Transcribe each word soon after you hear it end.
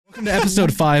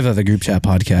Episode 5 of the group chat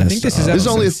podcast. I think this is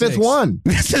only the 5th one.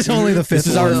 This is only the 5th. This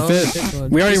is our 5th.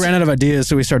 We already ran out of ideas,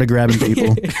 so we started grabbing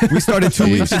people. We started 2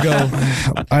 weeks ago.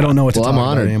 I don't know what to talk I'm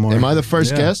honored. about anymore. Am I the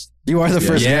first guest? You are the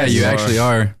first Yeah, guest. you actually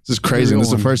are. This is crazy. This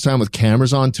is the first time with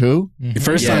cameras on too.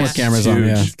 First time with cameras on,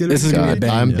 yeah. This is going to be a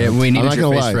bang. Yeah, we I'm needed not your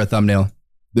gonna face lie. for a thumbnail.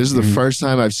 This is the first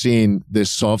time I've seen this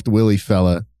soft willy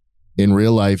fella in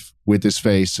real life with this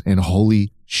face, and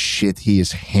holy shit, he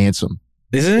is handsome.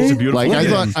 Isn't It's a it? beautiful Like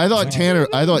thing. I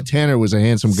thought Tanner was a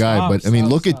handsome guy, but I mean,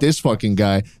 look at this fucking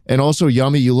guy. And also,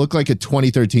 Yummy, you look like a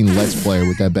 2013 Let's player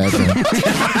with that background.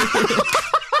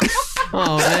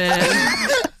 Oh man.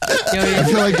 I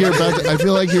feel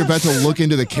like you're about to look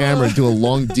into the camera and do a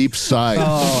long, deep sigh.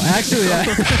 Oh, actually, They're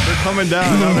coming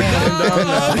down. Now they're coming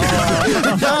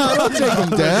down. No, don't take them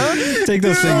down. take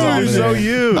those things off. You're of so there.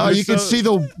 you. Oh, You're you can so- see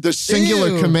the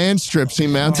singular command strips he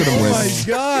mounted them with,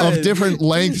 God. of different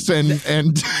lengths and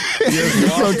rotations.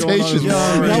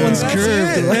 That one's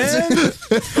curved.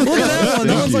 Look at that one.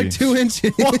 That one's like 2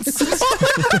 inches.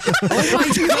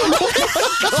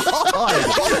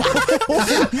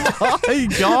 My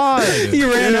God. He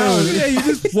ran out. Yeah, you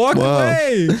just walked Wow.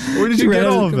 away. Where did you ran get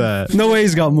out all of- of that? No way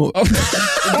he's got more.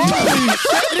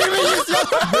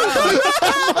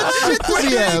 What do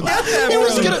you have? He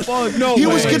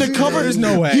was gonna cover. There's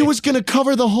no way. He was gonna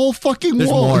cover the whole fucking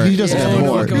wall. more. He doesn't have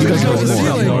more. He doesn't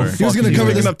have more. He was gonna cover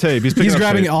picking this. up tape. He's He's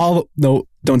grabbing all. No,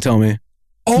 don't tell me.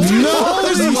 No,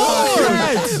 there's more.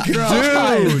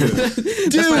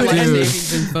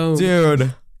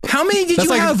 Dude. How many did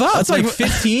you have up? That's like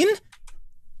 15?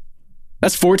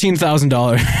 That's $14,000.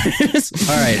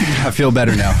 All right, I feel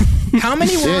better now. How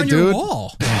many were Yeah, on your dude.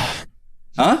 wall?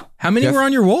 Huh? How many were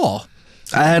on your wall?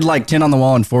 I had like 10 on the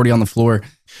wall and 40 on the floor.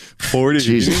 40.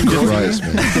 Jesus Christ,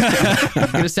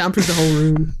 man. Gonna soundproof the whole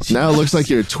room. Now it looks like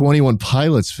you're a 21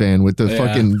 Pilots fan with the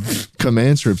fucking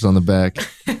command strips on the back.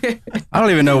 I don't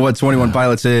even know what 21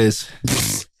 Pilots is.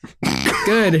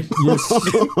 Good.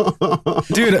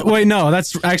 Dude, wait, no,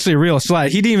 that's actually real. Jschlatt,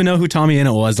 he didn't even know who Tommy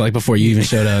Innit was like before you even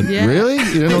showed up. Yeah. Really? You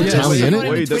didn't know Yeah. Tommy in it?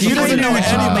 Wait, that's You a doesn't funny know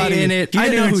story. Tommy in it. You I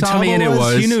didn't knew know who who Tommy Tubbo Innit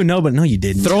was. You knew no, but no, you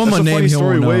didn't. Throw him That's a a name. funny He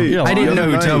story. won't know. Wait. Yeah, I didn't know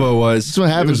who Right. Tubbo was. That's what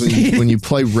happens when you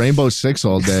play Rainbow Six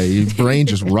all day. Your brain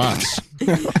just rots.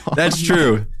 That's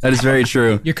true. That is very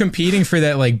true. You're competing for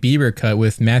that like Bieber cut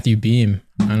with Matthew Beam.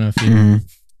 I don't know if you.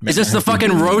 Is this the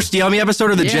fucking roast Yummy episode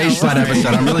or the Yeah, Jschlatt right.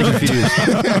 episode? I'm really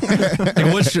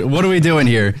confused. Like, what are we doing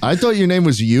here? I thought your name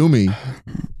was Yumi.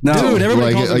 No, Dude,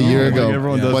 everybody like calls a him year Yumi. ago. Like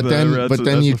everyone does but that. then, That's- but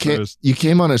then that's you the first. you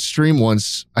came on a stream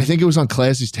once. I think it was on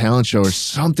Classy's talent show or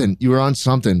something. You were on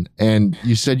something, and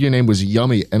you said your name was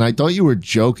Yummy, and I thought you were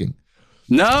joking.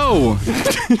 no.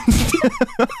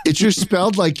 It's just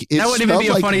spelled like it's That wouldn't even spelled be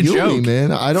a like funny Yumi, joke.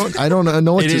 man. I don't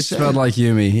know what It to is say. spelled like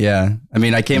Yumi. Yeah. I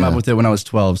mean, I came up Yeah. with it when I was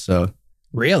 12, so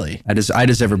Really? I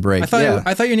deserve a break. I thought yeah.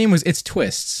 I thought your name was It's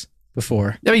Twists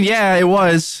before. I mean, yeah, it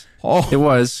was. Oh. It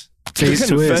was. Taste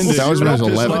Getting twist. offended. That was when I was You're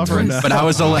pissed 11, off right man. now. But I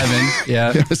was 11.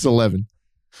 Yeah. It's 11.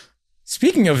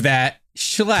 Speaking of that,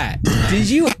 Jschlatt, did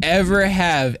you ever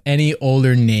have any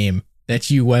older name that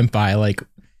you went by? Like,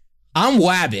 I'm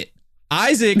Wabbit.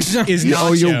 Isaac is Nacho.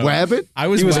 Oh, you're Wabbit? I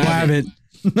was He was Wabbit.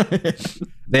 Wabbit.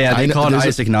 They I know- called there's a-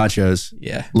 Isaac Nachos.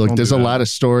 Yeah. Look, Don't there's do a that. lot of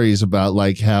stories about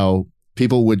like how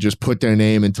people would just put their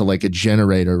name into like a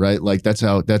generator, right? Like that's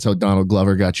how Donald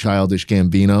Glover got Childish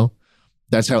Gambino.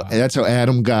 That's how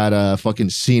Adam got fucking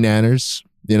C-Nanners.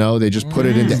 You know, they just put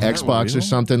it into Xbox or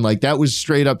something. Like that was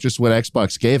straight up just what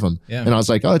Xbox gave him. Yeah. And I was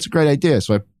like, oh, it's a great idea.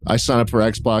 So I signed up for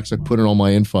Xbox. I put in all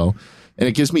my info. And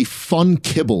it gives me fun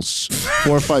kibbles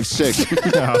 456.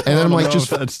 And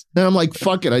then I'm like,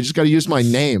 fuck it. I just got to use my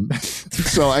name.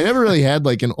 So I never really had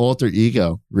like an alter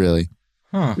ego, really.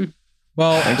 Huh.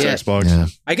 Well, Thanks, Yeah. Xbox. Yeah.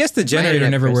 I guess the generator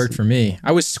internet never person. worked for me.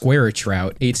 I was Square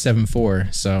Trout 874.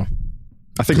 So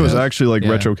I think it was actually like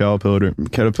Yeah. Retro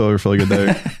Caterpillar for like a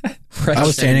day. I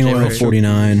was Standing Oil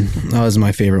 49. That was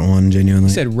my favorite one, genuinely.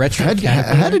 You said retro.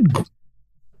 How did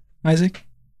Isaac?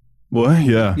 What?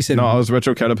 Yeah. You said- no, I was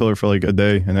Retro Caterpillar for like a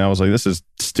day, and then I was like, this is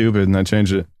stupid, and I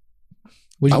changed it.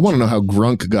 I want to know how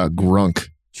Grunk got Grunk.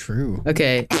 True.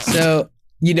 Okay, so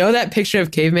you know that picture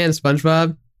of Caveman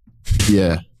SpongeBob?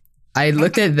 Yeah. I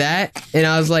looked at that and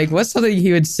I was like, what's something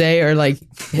he would say or like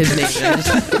his name? And I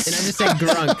just said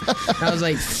Grunk. And I was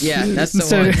like, yeah, that's the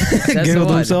one. That's the Giggled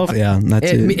one. himself? Yeah,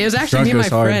 that's it. It was actually me Drunk and my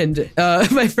goes hard.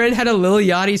 friend. My friend had a Lil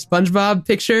Yachty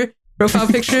SpongeBob profile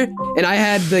picture, and I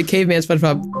had the Caveman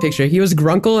SpongeBob picture. He was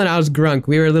Grunkle and I was Grunk.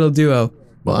 We were a little duo.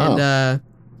 Wow. And,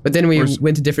 but then we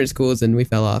went to different schools and we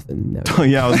fell off. And no. Oh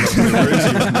yeah, I was where is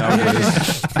he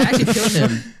nowadays? I actually killed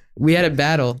him. We had a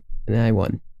battle and I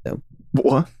won. So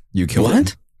What? You killed What?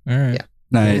 it? All right. Yeah.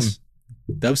 Nice.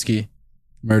 Dubsky.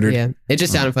 Murdered. Yeah, it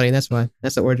just sounded funny. That's why.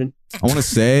 That's the origin. I want to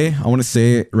say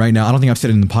it right now. I don't think I've said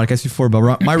it in the podcast before,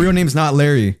 but my real name's not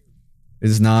Larry.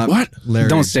 It's not What? Larry.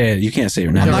 Don't say it. You can't say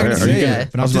your name. I'm not Are gonna you say gonna-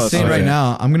 it, but I I'm was just about to saying say right it.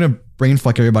 now. I'm gonna brain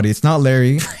fuck everybody. It's not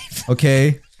Larry.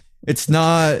 Okay. It's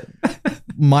not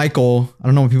Michael. I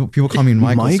don't know. People call me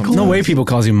Michael. Michael? sometimes. No way people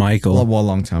calls you Michael. Well, a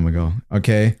long time ago.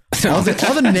 Okay. All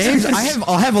the names. I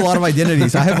have a lot of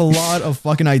identities. I have a lot of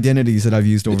fucking identities that I've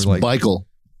used over It's like. Michael.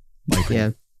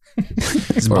 Yeah.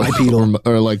 It's Or, bipedal.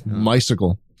 or like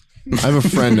Mycicle. I have a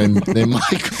friend named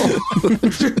Michael.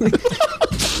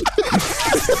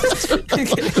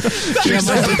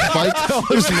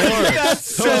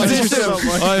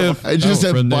 I just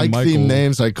have bike themed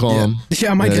names. I call them.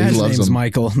 Yeah, my Yeah, he dad's loves name's them.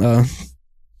 Michael.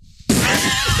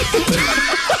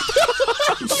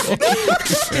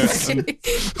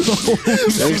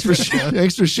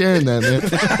 Thanks for sharing that, man.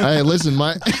 Hey, listen,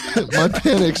 my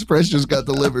Panda Express just got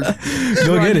delivered.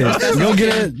 Go get it. Go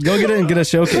get it. Go get it and get a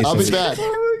showcase. I'll of be it. back.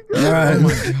 All right.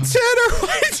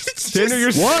 Tanner,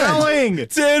 you're selling.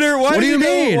 Tanner, What do you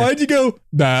mean? Why'd you go?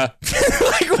 Nah. I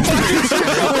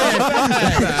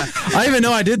didn't even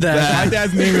know I did that. My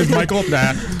dad's name is Michael.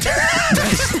 Nah.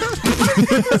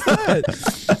 I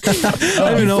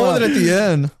didn't even know. Fold it at the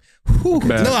end.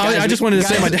 No, I just wanted to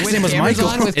say my dad's name was Michael.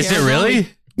 Is it really?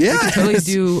 Yeah. Totally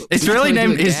do. It's really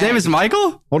named. His name is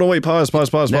Michael. Hold on, wait, pause. Never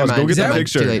Go mind. get Is that that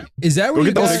picture. too late? Is that Go where you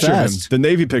get the got? picture, man. fast. The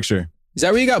Navy picture. Is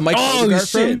that where you got Mike Odegaard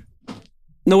from?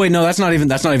 No, wait, no, that's not even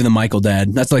the Michael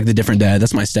dad. That's like the different dad.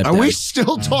 That's my stepdad. Are we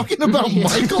still talking about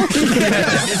Michael?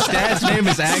 His dad's name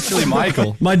is actually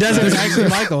Michael. My dad's name is actually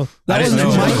Michael. That wasn't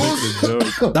didn't a know.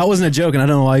 joke. That wasn't a joke, and I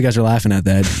don't know why you guys are laughing at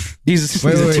that. He's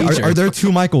Wait, a wait. teacher. Are there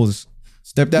two Michaels?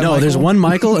 Stepdad. No, Michael? there's one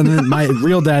Michael, and then my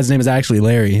real dad's name is actually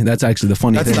Larry. That's actually the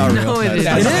funny That's thing. not No, real. it is.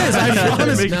 It is. I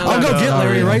promise. No, I'll go no, get no,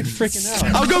 Larry no. right freaking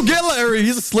now. I'll go get Larry.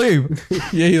 He's a slave.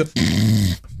 Yeah,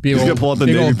 big gonna pull up the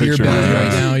big Navy old beer picture. belly right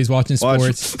now. He's watching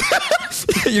Watch.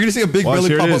 sports. You're gonna see a big Watch, Billy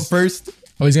here it pop up is. first.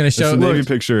 Oh, he's gonna It's show. the Navy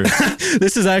picture.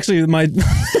 This is actually my. Dude,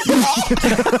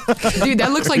 that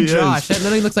looks like He is. Josh. That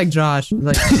literally looks like Josh.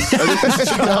 Like,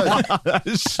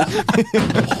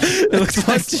 It looks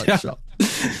like.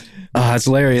 It's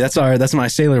Larry. That's my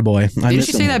sailor boy. didn't you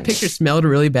say that picture smelled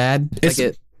really bad? It's- Like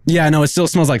it. Yeah, no, it still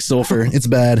smells like sulfur. It's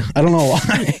bad. I don't know why.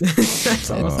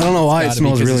 I don't know why it Gotta be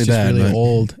smells 'cause really it's just bad. Really but-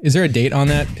 old. Is there a date on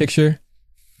that picture?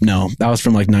 No, that was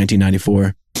from like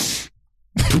 1994.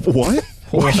 What?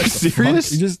 Are you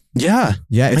serious? You just Yeah.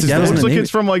 Yeah, it's My his dad dad. was Looks gonna like name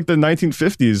it's from like the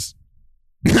 1950s.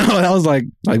 No, that was like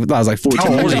 14 How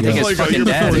old years do you think ago. his fucking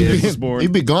dad is? was born.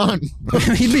 He'd be gone.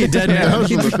 He'd be a dead That man. was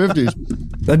from the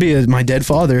 50s. That'd be my dead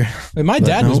father. Wait, my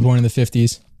dad was no. born in the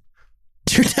 50s.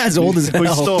 Your dad's old as hell.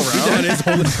 He's still around.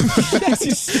 Yes,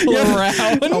 he's still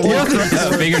around.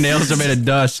 His fingernails are made of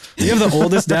dust. You have the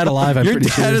oldest dad alive, I'm Your pretty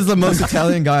dad sure. is the most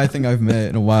Italian guy I think I've met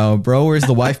in a while, bro. Where's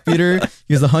the wife beater?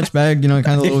 He's the hunchback, kind of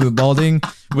a little bit balding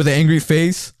with an angry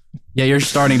face. Yeah, you're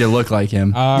starting to look like him.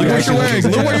 Look what you're wearing.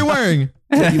 Look what you're wearing.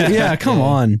 Yeah, come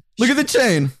on. Look at the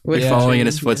chain. You're Yeah. following in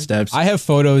his footsteps. I have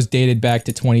photos dated back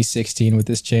to 2016 with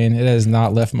this chain. It has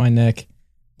not left my neck.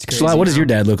 It's crazy. Jschlatt, what does your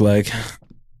dad look like?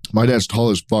 My dad's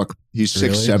tall as fuck. He's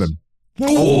 6'7".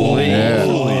 Holy. Yeah.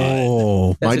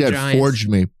 Oh. My That's a dad giant. forged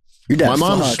me. Your dad My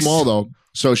mom's fucks. small though,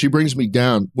 so she brings me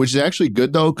down, which is actually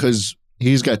good though, because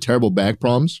he's got terrible back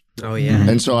problems. Oh yeah.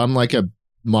 And so I'm like a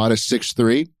modest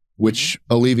 6'3", which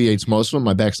alleviates most of them.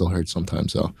 My back still hurts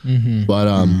sometimes though. Mm-hmm. But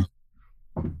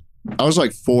I was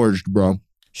like forged, bro.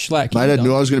 Jschlatt, My dad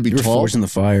knew I was gonna be You're tall. forged in the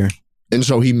fire. And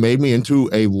so he made me into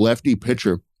a lefty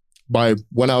pitcher by,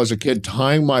 when I was a kid,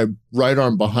 tying my right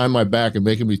arm behind my back and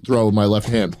making me throw with my left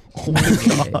hand.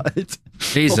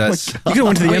 Jesus. You could have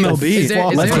went to the MLB. Is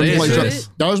there- is Left there- hand is play there-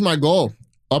 truck. That was my goal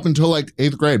up until like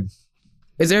 8th grade.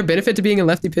 Is there a benefit to being a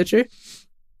lefty pitcher?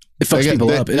 It fucks Like, people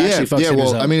up. It actually fucks hitters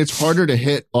well, up. I mean, it's harder to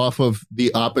hit off of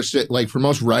the opposite. Like for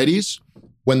most righties,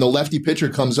 when the lefty pitcher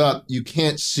comes up, you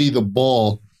can't see the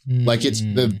ball. Like it's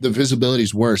the visibility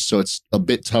is worse, so it's a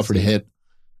bit tougher to hit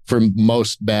for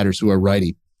most batters who are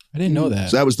righty. I didn't know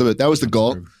that. So that was the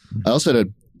goal. I also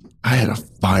had a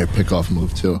fire pickoff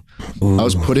move too. I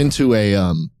was put into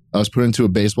a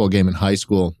baseball game in high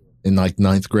school in like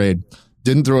 9th grade.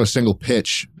 Didn't throw a single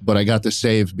pitch, but I got the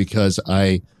save because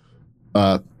I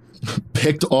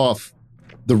picked off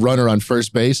the runner on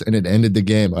first base and it ended the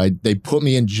game. They put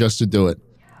me in just to do it.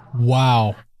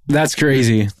 Wow. That's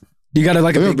crazy. You got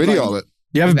like I a have a big video of it.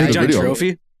 You have a big Big giant video of it.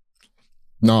 trophy?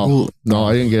 No,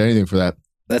 I didn't get anything for that.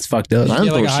 That's fucked up. I You didn't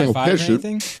get throw like a a high single five or pitch, dude.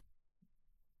 anything?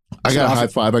 I got a high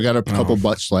five. I got a couple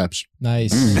butt slaps,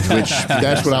 Nice. which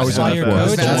that's what I was Saw on your for.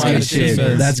 coach. That's Why good the shit.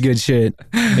 defense? That's good shit.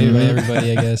 Maybe by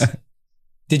everybody, I guess.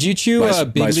 Did you chew Vice-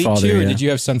 Big Vice League father, Chew or yeah. did you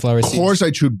have sunflower Of seeds? course,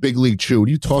 I chewed Big League Chew. What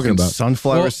are you talking about?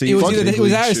 Sunflower Well, seeds. it was Fuck either Big it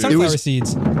was League either Chew. sunflower It was-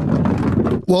 seeds.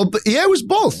 Well, but yeah, it was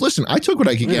both. Listen, I took what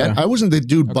I could get. I wasn't the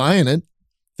dude buying it.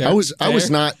 Fair, I was fair.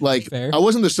 not like Fair. I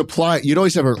wasn't the supply. You'd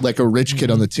always have a rich kid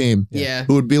on the team Yeah.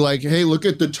 who would be like, "Hey, look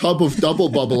at the tub of double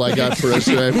bubble I got for us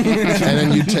today," and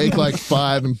then you take like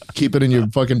 5 and keep it in your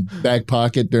fucking back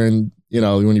pocket during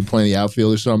when you're playing the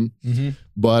outfield or something. Mm-hmm.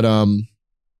 But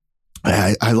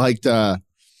I liked the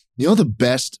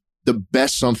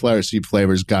best sunflower seed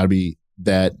flavors got to be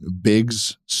that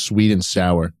Big's sweet and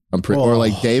sour. Or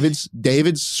like David's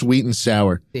sweet and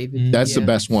sour. David, That's the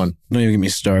best one. Don't even get me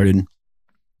started.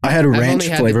 I had a I've ranch only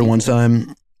had flavor the- one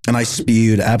time, and I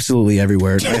spewed absolutely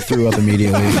everywhere. I threw up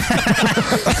immediately.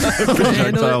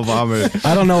 Projectile vomit.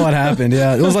 I don't know what happened.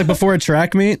 Yeah, it was like before a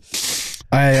track meet.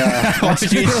 Why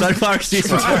did you eat sunflower seeds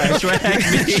before a track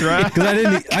meet? Because I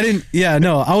didn't. Yeah,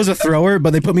 no, I was a thrower, but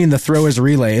they put me in the throwers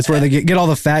relay. It's where they get all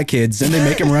the fat kids and they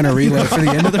make them run a relay for the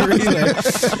end of the relay.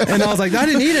 And I was like, I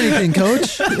didn't eat anything,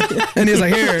 coach. And he was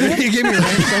like, here, he gave me a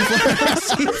ranch sunflower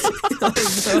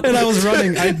seeds. And I was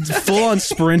running. I full on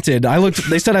sprinted.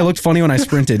 They said I looked funny when I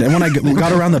sprinted, and when I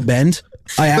got around the bend,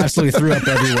 I absolutely threw up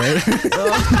everywhere.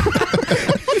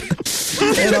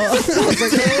 And I was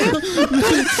like,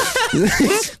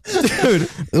 dude,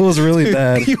 it was really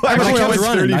bad. You I actually kept went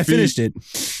running. 30 I finished it.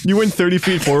 You went 30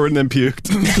 feet forward and then puked.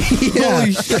 Yeah.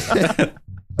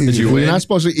 Did you? You're not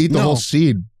supposed to eat the No. whole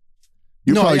seed.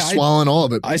 You're No, probably yeah, swallowing all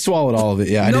of it. I swallowed all of it.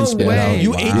 Yeah, I No didn't spit it out. way.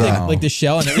 You ate like the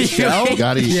shell and everything.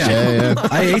 Gotta eat. Yeah. Yeah.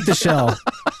 I ate the shell.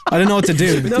 I didn't know what to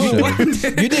do. No, what?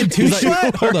 You did too.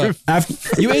 Like, hold up.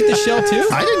 You ate the shell too?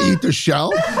 I didn't eat the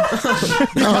shell.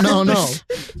 No. I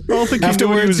don't think you knew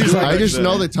what he was doing. I just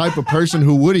know the type of person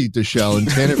who would eat the shell, and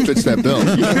Tanner fits that bill.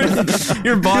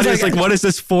 Your body is like, what is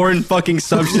this foreign fucking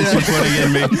substance you're putting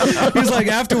in me? He was like,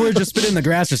 afterwards, just spit in the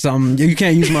grass or something. You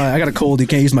can't use I got a cold. You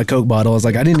can't use my Coke bottle. I was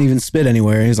like, I didn't even spit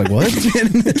anywhere. He was like, what? He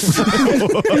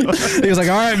was like,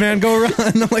 all right, man, go run.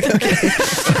 I'm like, okay.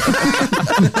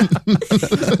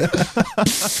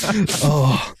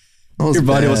 Oh, that was Your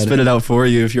body will bad. spit it out for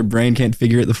you if your brain can't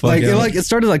figure it the fuck out. It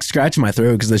started like scratching my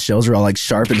throat because the shells were all like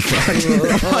sharp and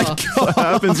fucked. What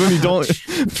happens when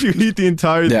if you eat the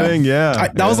entire Yeah. thing? Yeah.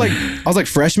 I was like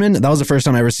freshman. That was the first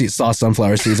time I ever saw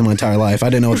sunflower seeds in my entire life. I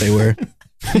didn't know what they were.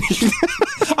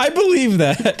 I believe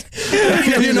that. I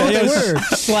didn't know what they were.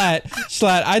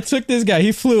 Jschlatt. I took this guy.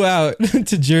 He flew out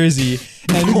to Jersey,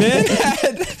 and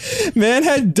man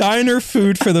had diner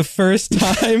food for the first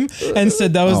time, and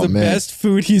said that was Oh, the man. best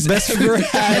food he's ever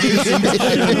had in his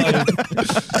entire life.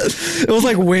 It was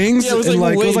like wings. Yeah, it was and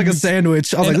like it was like a wings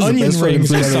sandwich. I was And like, onion this is the best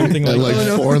rings or fucking food ever. something At like like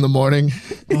that. 4 in the morning.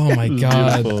 Oh my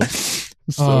god. Beautiful.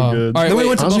 So Oh. good. All right, Then we wait.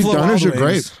 went to Honestly, Buffalo diners Wild are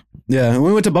great. Wings. Yeah,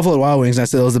 we went to Buffalo Wild Wings and I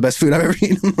said it was the best food I've ever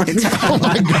eaten in my entire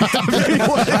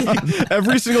life.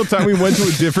 Every single time we went to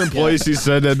a different place, he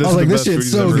said that this I is was like, the this best food shit's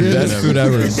he's so ever good. eaten. Best food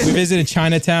ever. We visited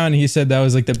Chinatown, and he said that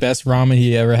was like the best ramen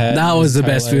he ever had. That in was his the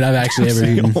entire best life. food I've actually ever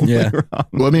eaten. Yeah.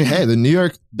 Well, I mean, hey, the New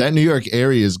York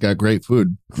area's got great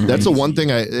food. That's the one thing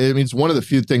it's one of the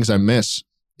few things I miss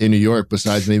in New York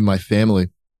besides maybe my family.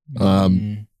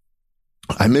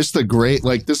 I miss the great,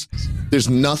 like this, there's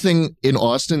nothing in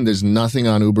Austin. There's nothing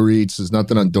on Uber Eats. There's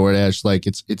nothing on DoorDash. Like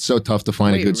it's so tough to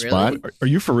find Wait, a good really? spot. Are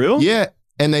you for real? Yeah.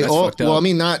 And they That's all, fucked up. well, I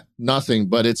mean, not nothing,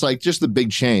 but it's like just the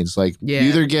big chains. Like Yeah. you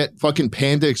either get fucking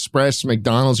Panda Express,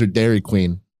 McDonald's, or Dairy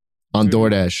Queen on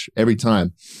DoorDash every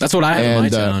time. That's what I have in my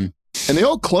And, town. And they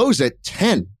all close at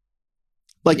 10.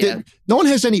 Like Yeah. no one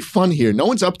has any fun here. No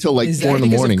one's up till like Is 4 that in the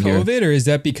because morning of here. COVID, or is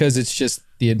that because it's just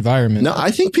the environment? No, I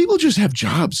think people just have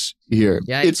jobs here.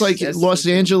 Yeah, It's like that's- Los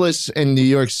Angeles and New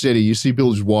York City. You see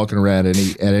people just walking around at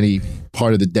any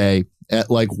part of the day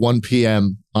at like 1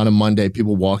 p.m. on a Monday,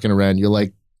 people walking around. You're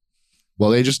like,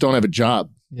 well, they just don't have a job.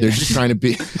 Yeah. They're just trying to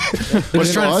be. But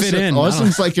just trying to fit in.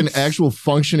 Austin's like an actual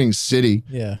functioning city.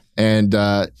 Yeah. And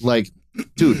like,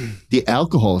 dude, the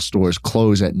alcohol stores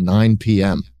close at 9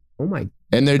 p.m. Oh my.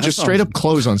 And they're just straight up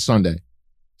closed on Sunday.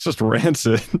 It's just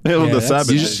rancid. They love Yeah, the that's-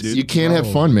 Sabbath, You day, just dude. you can't have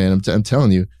Oh. fun, man. I'm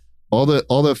telling you, all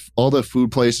the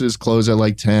food places close at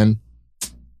like 10.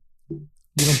 You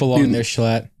don't belong there,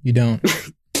 Jschlatt. You don't.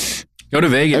 Go to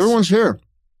Vegas. Everyone's here,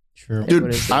 True. dude.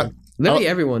 What is I, that? Literally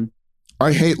everyone.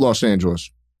 I hate Los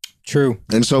Angeles, True.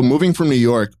 and so moving from New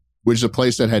York, which is a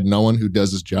place that had no one who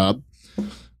does this job,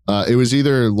 it was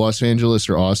either Los Angeles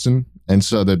or Austin, and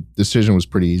so the decision was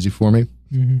pretty easy for me.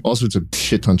 Mhm. Also, it's a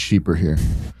shit ton cheaper here.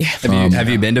 Have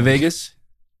you been to Vegas?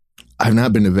 I've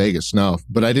not been to Vegas, no,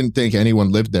 but I didn't think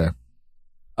anyone lived there.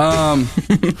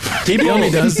 People only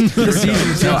does.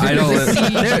 No, I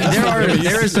don't.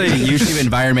 There is a YouTube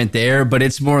environment there, but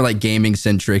it's more like gaming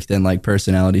centric than like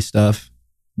personality stuff.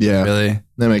 Yeah, Really?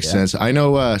 that makes sense. I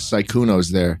know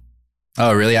Saikuno's there.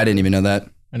 Oh, really? I didn't even know that.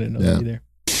 I didn't know Yeah. that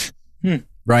either.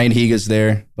 Ryan Higa's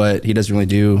there, but he doesn't really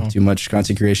do too much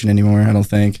content creation anymore. I don't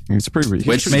think. He's pretty.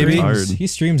 Which he's maybe? retired. He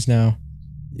streams now.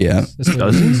 Yeah, That's what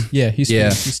Does it he? is. Yeah, he streams. Yeah.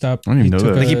 He stopped. I didn't even know took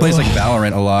that. I think he plays like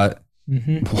Valorant a lot.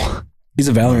 He's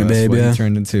a Valorant That's babe, what he yeah.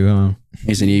 turned into, huh?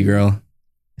 He's an e-girl.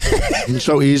 It's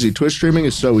so easy. Twitch streaming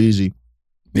is so easy.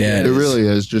 Yeah, It really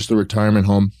is. Just a retirement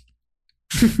home.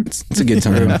 it's a good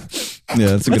time. Yeah,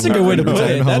 it's That's a good way to put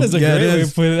it. That is a Yeah, it great way is.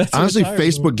 to put it. That's Honestly,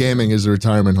 retirement. Facebook gaming is a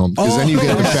retirement home because then you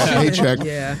get the fat paycheck.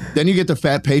 Yeah. Then you get the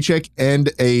fat paycheck and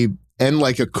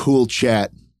like a cool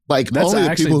chat. Like That's only the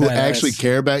actually people who badass. actually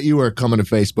care about you are coming to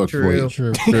Facebook for you.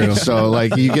 True. True. So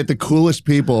like you get the coolest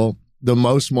people, the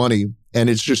most money, and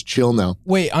it's just chill now.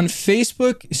 Wait, on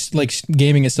Facebook, like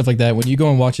gaming and stuff like that, when you go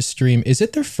and watch a stream, is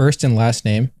it their first and last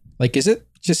name? Like, is it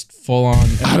just full on?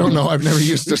 I don't know. I've never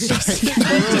used the site.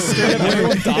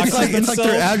 It's like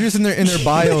their address in their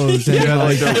bios. And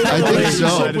like, I think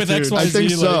so. With XYZ, I think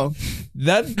so. like,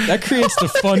 that creates the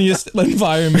funniest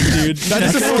environment, dude.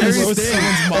 That's the scariest thing.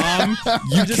 someone's mom.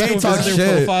 You just can't go talk visit their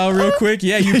shit. profile real quick.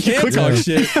 Yeah, you can't talk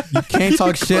shit. you can't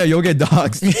talk shit. You'll get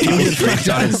doxxed. You'll get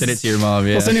screenshot and send it to your mom.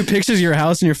 Yeah. I'll send you pictures of your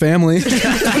house and your family. But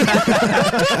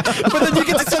then you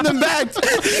get to send them back.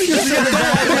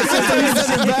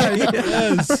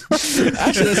 Yes.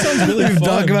 Actually, that sounds really fun.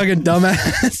 Dog fucking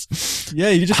dumbass. Yeah,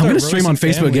 you just. I'm gonna start stream on roasting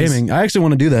Facebook families. gaming. I actually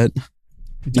want to do that.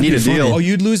 You need a deal. Oh,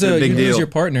 you'd lose It's a big you'd lose deal. your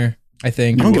partner. I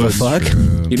think. I don't give a fuck.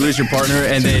 You'd lose your partner,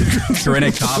 and then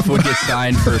Corinna Kopp would get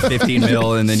signed for 15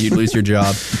 mil, and then you'd lose your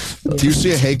job. Do you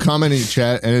see a hate comment in your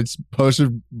chat and it's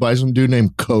posted by some dude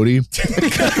named Cody? Cody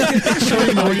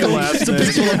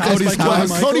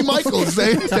Michaels.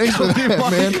 Thanks for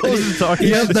that, man.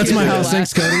 Yeah, that's my house.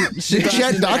 Thanks, Cody. Did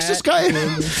chat dox this guy?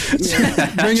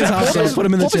 Bring his house up. Put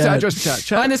him in the chat. chat?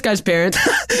 Find this guy's parents.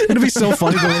 It'd be so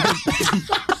funny to look.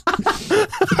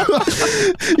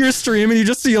 You're streaming, you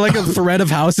just see like a thread of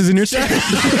houses in your chat.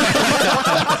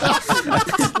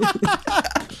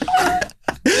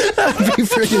 That'd be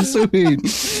freaking sweet.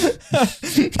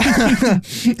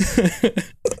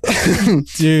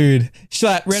 Dude.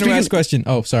 Jschlatt, random ass question.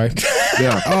 Oh, sorry.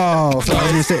 Yeah. Oh, so I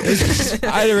was gonna say,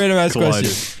 I had a random ass question.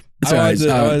 It's I alright.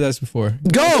 wanted to ask before.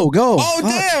 go. Oh,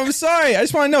 damn. I'm sorry. I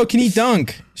just want to know. Can he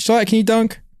dunk? Jschlatt, can he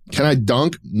dunk? Can I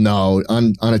dunk? No.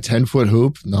 On a 10-foot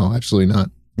hoop? No, absolutely not.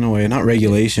 No way, not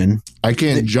regulation. I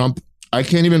can't jump. I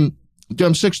can't even. Dude,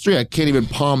 I'm 6'3". I can't even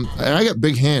palm. And I got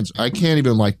big hands. I can't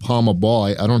even like palm a ball.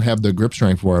 I don't have the grip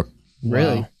strength for it.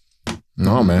 Really?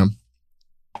 No, man.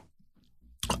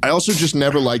 I also just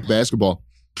never liked basketball.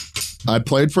 I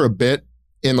played for a bit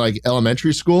in like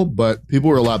elementary school, but people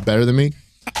were a lot better than me.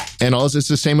 And also, it's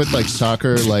the same with like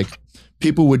soccer. Like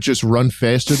people would just run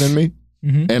faster than me.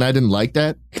 And I didn't like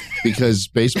that because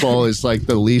baseball is like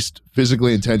the least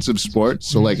physically intensive sport.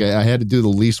 So like I had to do the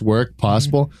least work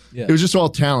possible. Yeah. It was just all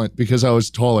talent because I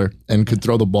was taller and could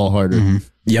throw the ball harder.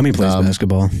 Yummy plays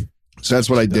basketball. So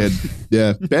that's what I did.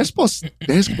 Yeah. Basketball's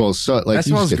so like you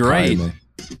Basketball's just get tired, great. man.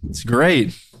 It's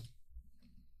great.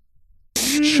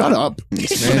 Shut up. I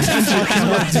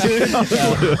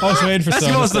was waiting for someone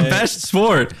Basketball's to the say it. best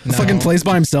sport. Fucking plays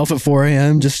by himself at 4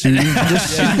 a.m. Just shooting.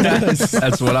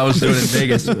 That's what I was doing in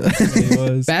Vegas. He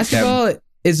was. Basketball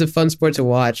is a fun sport to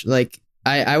watch. Like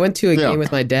I went to a Yeah. game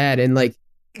with my dad and like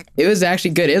it was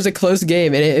actually good. It was a close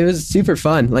game and it was super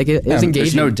fun. Like it was engaging.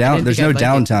 There's no I didn't down. There's think no I'd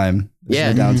like it. downtime.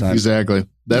 There's no downtime. Exactly.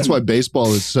 That's why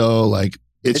baseball is so like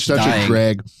it's such dying. a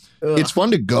drag. Ugh. It's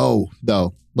fun to go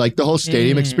though. Like the whole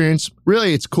stadium experience.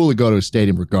 Really, it's cool to go to a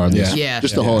stadium regardless. Yeah.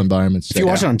 Just the whole environment. If you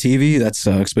watch it on TV, that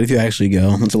sucks. But if you actually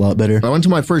go, that's a lot better. I went to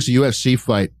my first UFC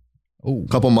fight Oh. a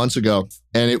couple months ago,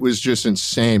 and it was just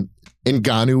insane.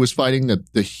 Ngannou was fighting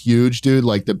the huge dude,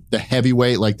 like the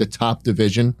heavyweight, like the top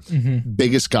division,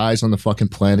 biggest guys on the fucking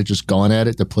planet, just going at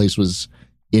it. The place was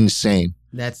insane.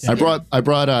 That's I brought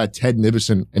Ted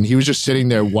Nivison, and he was just sitting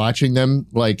there watching them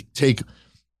like take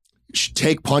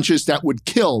punches that would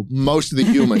kill most of the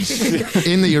humans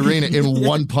in the arena in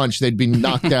one punch. They'd be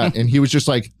knocked out, and he was just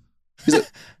like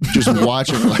just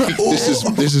watching like this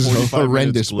is 45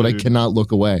 horrendous, minutes but I glued. cannot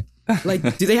look away.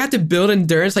 like do they have to build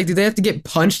endurance? Like do they have to get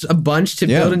punched a bunch to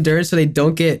Yeah. build endurance so they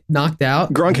don't get knocked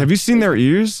out? Grunk, have you seen their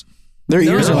ears? Their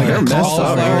ears are like they're messed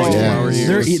up. cauliflower.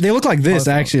 Yeah. They look like this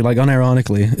actually, like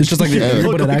unironically. It's just like their ear,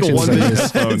 Look but it actually looks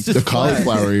like this. The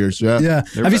cauliflower ears, yeah. Yeah.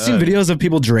 They're Have you seen bad. videos of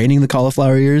people draining the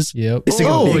cauliflower ears? Yep. They stick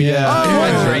a big-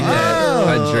 I drink that.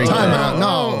 I drink Time that. out.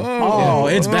 No. Oh,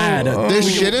 it's bad. There's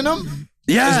shit in them?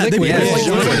 Yeah, It's they liquid. put Yeah, it-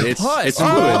 it's fluid. It's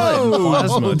fluid.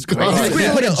 Plasma. It's They crazy.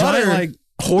 put a giant,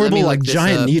 horrible, Let me look this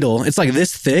giant up. needle. It's like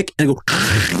this thick, and,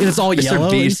 and it's all yellow Mr.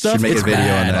 and Beast stuff. should make It's a video on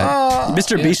bad. that.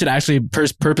 Mr. Beast should actually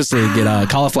purposely get a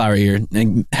cauliflower ear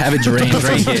and have it drained.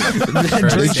 Drink it for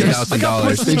Drink it.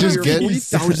 $2,000. They just get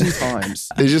 40,000 times.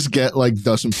 they just get like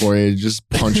Dustin Poirier to just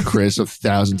punch Chris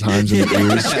 1,000 times in the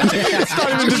ears. It's not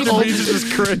even just Beast, it's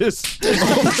just Chris.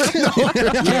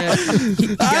 Yeah. He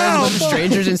goes among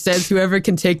strangers and says whoever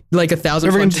can take like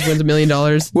 1,000 Whoever can- punches wins $1 million.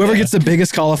 Whoever gets the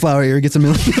biggest cauliflower ear gets $1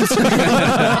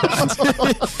 million.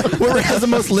 Whoever has the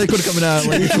most liquid coming out,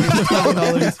 like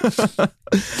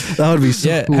 $1,000. That would be so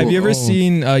Yeah. cool. Have you ever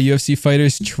seen UFC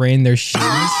fighters train their shins?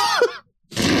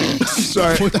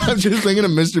 Sorry, I'm just thinking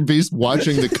of Mr. Beast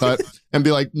watching the cut and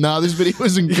be like, "Nah, this video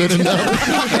isn't good enough."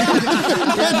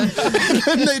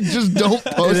 and they just don't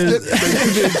post it.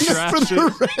 And for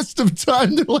the rest of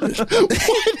time, they're like,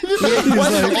 "Why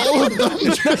did all of them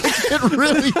just get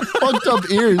really fucked up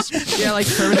ears?" Yeah, like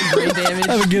permanent brain damage.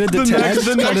 Have it get it The detached,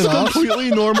 cut next it off? completely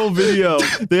normal video.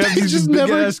 They have these just big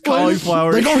never ass explained-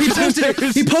 cauliflower. Like, oh, he posted it.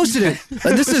 He posted it.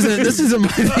 Like, this isn't my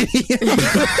video.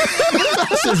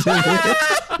 This isn't it.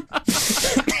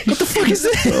 What the fuck is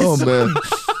this? Oh man,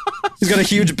 He's got a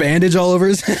huge bandage all over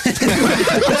his head.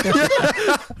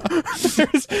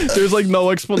 There's like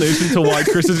no explanation to why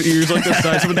Chris's ears are like the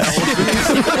size of an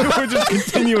elephant. We're just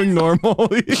continuing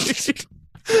normally.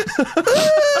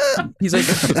 He's like,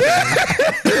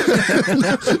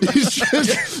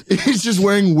 he's just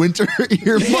wearing winter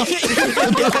earmuffs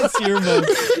Yes,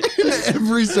 earmuffs. in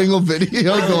every single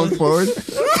video going forward.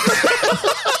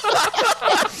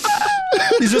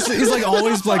 He's like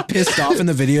always like pissed off in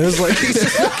the videos. Like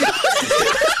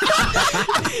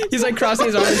he's like crossing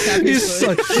his arms, tapping his he's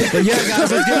foot. like yeah,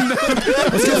 guys,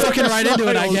 let's get fucking right into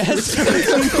it. I guess.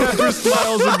 Pepper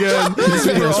smiles again. This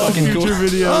video is For all fucking future cool.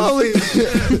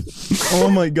 videos. Oh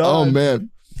my god. Oh man,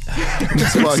 fuck,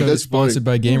 that's funny. Sponsored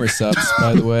by GamerSups,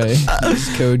 by the way.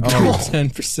 Use code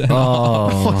 10%.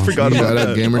 Oh, I forgot Shout about out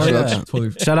that. Gamer Oh, Subs. yeah.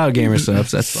 Shout out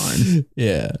GamerSups. That's fine.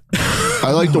 Yeah.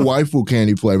 I like the waifu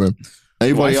candy flavor.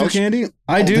 Anybody Waifu else? candy?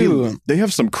 I do. They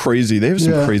have some crazy. They have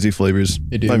some Yeah. crazy flavors.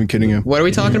 They do. I'm not even kidding you. What are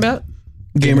we talking about?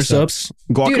 GamerSups.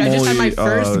 Guacamole. Dude, I just had my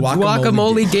first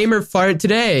guacamole gamer fart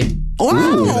today.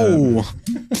 Oh,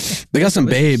 they got some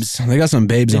babes. They got some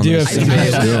babes on do this.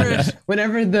 have some babes.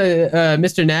 Whenever the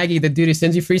Mr. Nagy, the dude who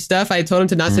sends you free stuff, I told him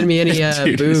to not send me any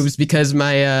boobs because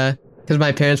my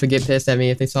parents would get pissed at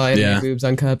me if they saw any Yeah. boobs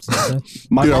on cups and stuff.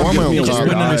 My Dude, I mom want my gives me own a They just copy.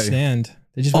 wouldn't eye. understand.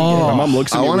 They just Oh. wouldn't get My it. mom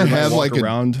looks at I me wanna when have, walk like, a-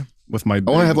 around with my. I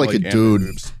want to have like a dude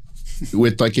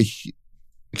with like a.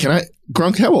 Can I,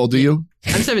 Grunk? How old are you?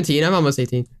 I'm 17. I'm almost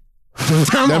 18. I'm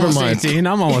Never almost mind. 18.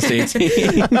 I'm almost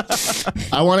 18.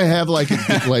 I want to have like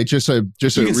just a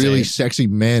can really say sexy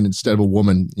man instead of a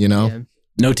woman. You know, Yeah.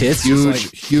 No tits.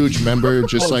 huge member,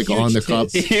 just like huge on the tits. cup.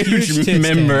 Huge tits,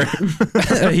 member.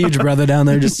 A huge brother down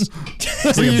there. Just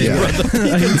it's like a big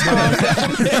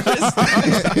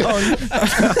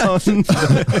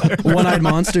one-eyed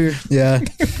monster. Yeah.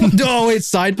 Oh wait,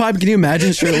 side pipe. Can you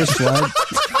imagine shirtless Schlatt?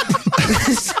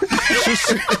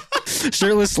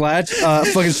 Shirtless Schlatt.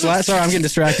 Fucking Schlatt. Sorry, I'm getting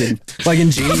distracted. Like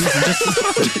in jeans.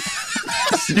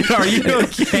 Are you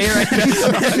okay right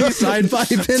now? Side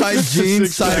piping. Tight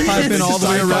jeans, side piping all the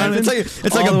way Side around. piping.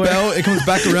 It's like All a the way. belt. It comes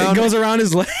back around. It goes around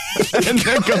his leg. and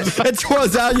then comes back. It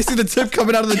twirls out. You see the tip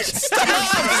coming out of the.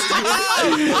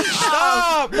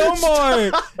 Stop! No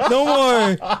more! No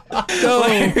more! No!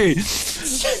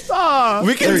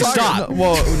 We can Larry, talk. stop.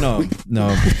 Well, no. We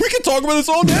can talk about this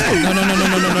all day! No.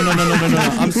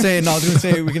 I'm saying no. I was gonna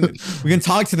say we can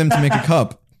talk to them to make a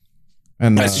cup.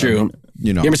 And That's true.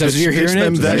 You know, Gamer Subs, you're hearing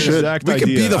them it. that should. exact we could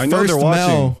idea. be the I know first they're watching.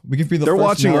 Mel. We could be the They're first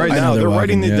watching Mel. right I know now. They're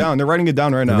writing watching, it yeah. down. They're writing it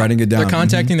down right now. They're writing it down. They're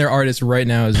contacting their artists right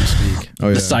now as we speak. Oh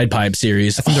yeah. The side pipe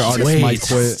series. I think Their artists might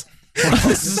quit.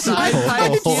 Side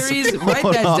pipe series. Write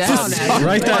that down. Adam.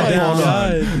 Write that down.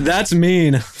 That's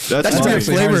mean. That's That should be a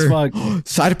fine. Hard as flavor. fuck.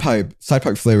 Side pipe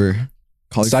flavor.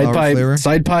 Cauliflower flavor.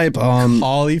 Side pipe.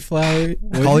 Cauliflower.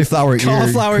 Cauliflower ear.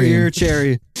 Cauliflower cream. ear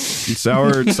cherry.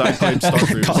 Sour side pipe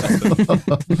starfruit.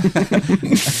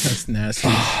 That's nasty.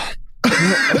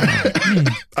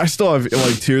 I still have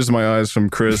like tears in my eyes from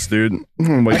Chris, dude.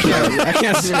 Oh my god. I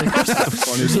can't.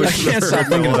 Funniest thing I I've can't ever stop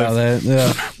heard in my thinking about life. that.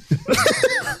 Yeah.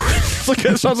 It's like,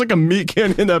 it sounds like a Meat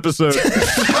Canyon episode.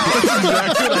 That's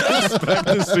exactly what I expect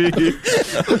to see.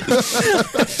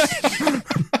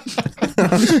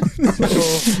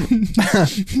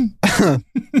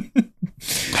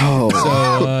 Oh.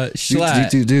 So,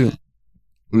 Jschlatt, do.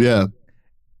 Yeah.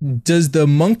 does the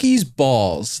monkey's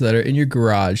balls that are in your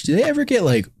garage, do they ever get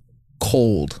like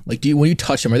cold? Like, when you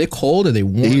touch them, are they cold? Are they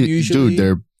warm usually?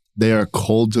 Dude, they are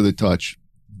cold to the touch.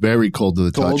 Very cold to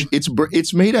the touch.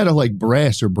 It's made out of like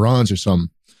brass or bronze or something.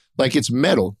 Like it's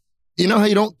metal. You know how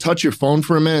you don't touch your phone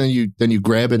for a minute and then you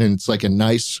grab it and it's like a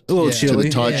nice A little to the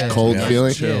touch cold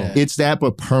feeling. Yeah. It's that,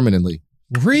 but permanently.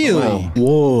 Really?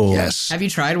 Whoa. Yes. Have you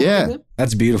tried one Yeah. of them?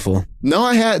 That's beautiful. No,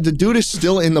 I had. The dude is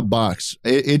still in the box.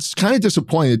 It's kind of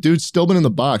disappointing. The dude's still been in the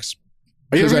box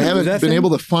because I haven't been able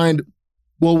to find.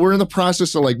 Well, we're in the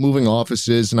process of like moving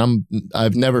offices, and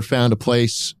I've never found a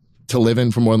place to live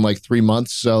in for more than like 3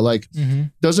 months. So like,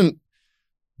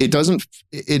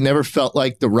 it never felt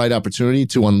like the right opportunity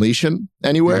to unleash him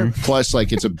anywhere. Plus,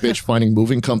 like, it's a bitch finding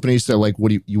moving companies. They're like, what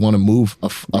do you want to move a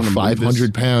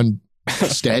 500-pound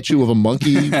statue of a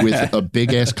monkey with a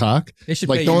big ass cock? They should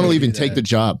Like, pay no you one will to even do take that, the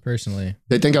job. personally.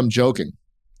 They think I'm joking.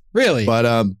 Really? But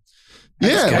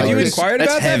yeah, Have you like, inquired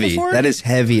That's about heavy. that before? That is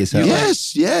heavy as hell.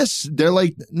 yes. They're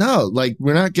like, no, like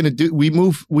we're not gonna do. We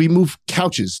move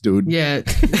couches, dude. Yeah.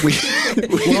 We,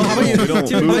 Well, how about you, We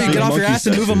don't how move about you get the off your monkey ass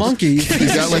and move a monkey? you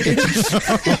got like a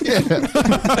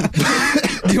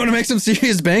Do you want to make some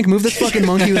serious bank? Move this fucking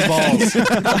monkey with balls.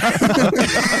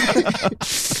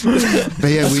 But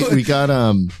yeah, we got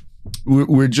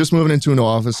we're just moving into an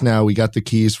office now. We got the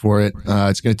keys for it.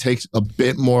 It's going to take a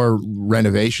bit more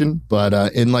renovation, but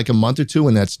in like a month or two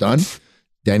when that's done,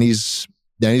 Denny's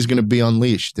going to be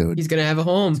unleashed, dude. He's gonna have a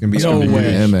home. Gonna be No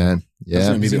way. Yeah, man.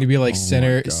 Yeah. It's going to be like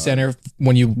center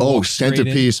when you walk straight in.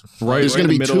 Centerpiece. Right, There's right going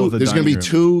to in the be middle two. of the There's going to be dining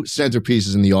two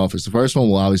centerpieces in the office. The first one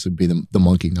will obviously be the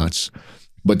monkey nuts,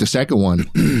 but the second one,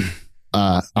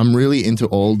 I'm really into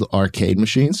old arcade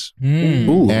machines.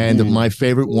 Mm. And my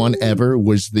favorite one ever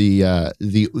was the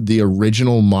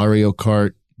original Mario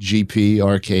Kart GP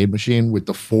arcade machine with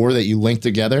the 4 that you link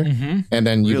together, and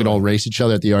then you could all race each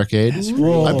other at the arcade.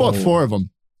 I bought 4 of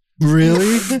them.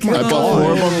 Really? I bought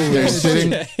 4 of them. They're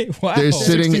sitting. Wow.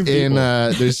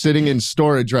 They're sitting in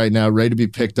storage right now, ready to be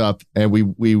picked up, and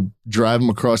we drive them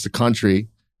across the country,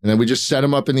 and then we just set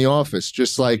them up in the office,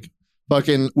 just like.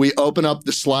 Fucking, we open up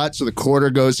the slot so the quarter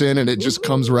goes in and it just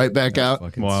comes right back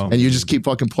out, Wow. and you just keep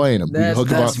fucking playing them. You hook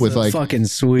them up with like, fucking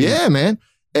sweet. yeah, man.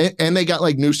 And they got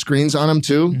like new screens on them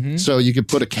too, so you could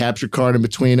put a capture card in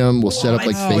between them. We'll set up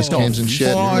like face cams and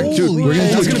shit. Dude, we're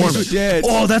gonna do a tournament.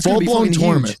 Oh, that's gonna Full be blown fucking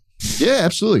tournament. Yeah,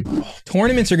 absolutely.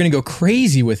 Tournaments are going to go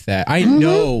crazy with that. I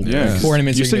know Yeah.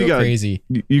 tournaments You are said going to you go got- crazy.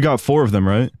 You got 4 of them,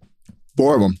 right?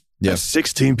 4 of them, Yeah.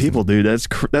 16 people, dude.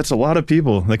 That's a lot of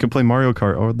people that can play Mario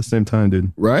Kart all at the same time,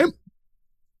 dude. right?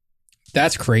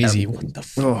 That's crazy. What the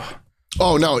fuck? Oh,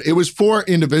 Oh no, it was 4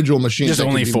 individual machines. Just that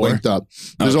only could be 4? linked up.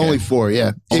 There's Okay. only 4.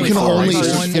 Yeah, Only it can 4, only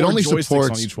right? it only Four joysticks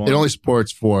supports on each one. it only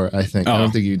supports 4. I think. I Oh.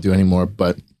 don't think you can do any more,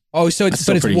 but Oh, so That's it's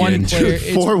still pretty one good. player. Dude,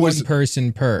 It's 4 one was-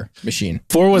 person per machine.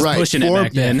 4 was Right, pushing 4 it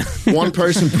back then. 1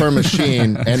 person per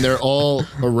machine, and they're all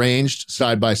arranged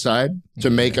side by side to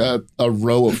make a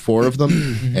row of 4 of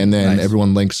them, and then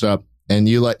everyone links up. And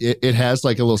you like it has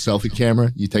like a little selfie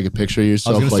camera. You take a picture of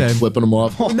yourself, gonna like say. flipping them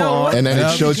off, and then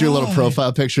it shows your little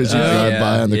profile picture as you drive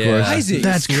by on the course. Isaac,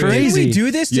 That's Didn't crazy. we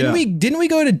do this? Yeah. Didn't we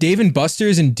go to Dave and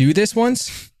Buster's and do this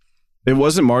once? it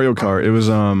wasn't Mario Kart. It was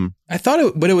I thought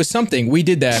it was something. We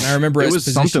did that, and I remember it us was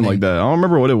something positioning. like that. I don't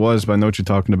remember what it was, but I know what you're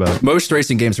talking about. Most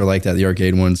racing games are like that. The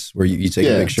arcade ones where you take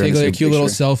Yeah. a picture. Take and like a it's cute little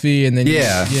picture. selfie, and then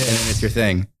Yeah. And then it's your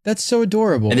thing. that's so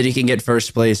adorable. And then you can get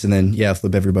first place and then,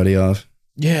 flip everybody off.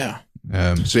 yeah.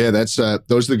 So yeah, that's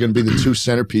those are going to be the 2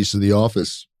 centerpieces of the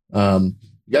office. You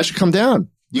guys should come down.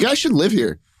 You guys should live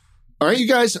here. Aren't you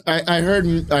guys? I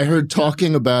heard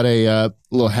talking about a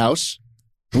little house.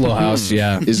 Little house,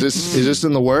 yeah. Is this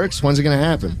in the works? When's it going to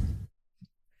happen?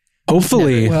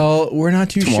 Hopefully. Well, we're not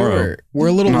too Tomorrow. sure. We're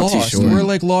a little Not too lost. sure. We're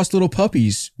like lost little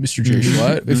puppies, Mr.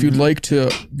 Jschlatt. If you'd like to,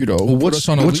 put us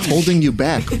on a What's leash. holding you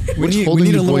back? We What's need, holding a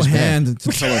you little boys back? hand to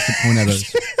tell us to point at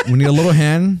us. We need a little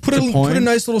hand Put to a point.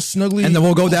 nice little snuggly And then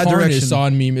we'll go that harness direction.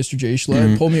 on me, Mr.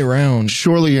 Jschlatt. Pull me around.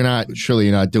 Surely you're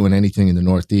not doing anything in the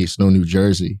Northeast. No New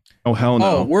Jersey. Oh hell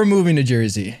no! Oh, we're moving to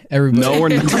Jersey. Everybody. No, we're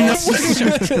not.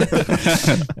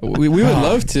 we would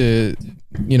love to,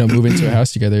 move into a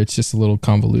house together. It's just a little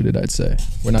convoluted, I'd say.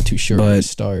 We're not too sure where to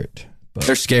start. But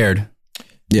They're scared.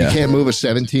 You can't move a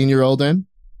 17-year-old in.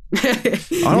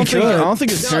 I don't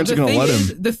think his parents are gonna let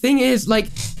him. The thing is, like,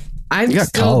 I'm You got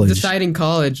still college. deciding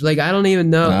college. Like, I don't even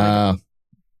know. Like,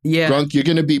 yeah. Drunk, you're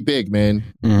gonna be big, man.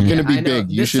 You're gonna be I know.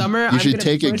 big. You This should summer, you I'm should gonna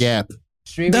take a push- gap.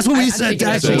 Streaming. That's what we I'm said, taking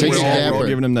a actually. gap. Take a We're all gapper.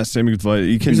 giving him that same advice.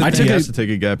 He can. I He took has a- to take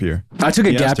a gap year. I took a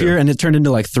He has gap to. year and it turned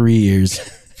into like 3 years.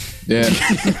 Yeah,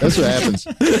 that's what happens.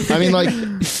 I mean, like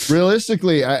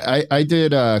realistically, I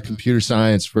did computer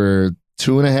science for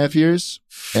 2.5 years,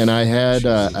 and I had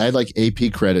like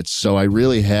AP credits, so I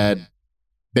really had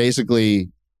basically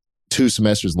 2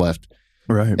 semesters left.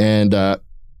 Right. And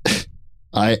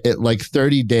like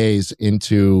 30 days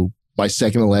into my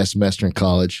second to last semester in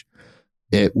college,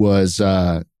 it was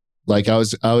like I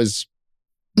was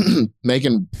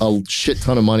making a shit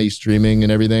ton of money streaming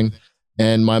and everything.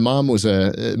 And my mom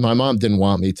didn't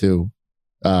want me to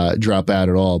drop out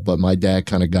at all, but my dad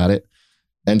kind of got it.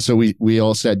 And so we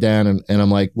all sat down and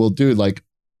I'm like, well, dude, like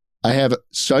I have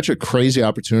such a crazy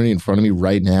opportunity in front of me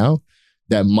right now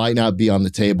that might not be on the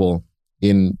table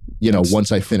in,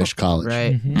 once I finish college.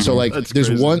 Right. Mhm. So like That's there's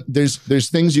crazy. there's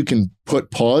things you can put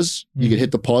pause. You can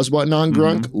hit the pause button on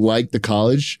Grunk, like the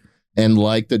college and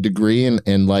like the degree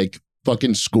and like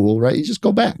fucking school, right? You just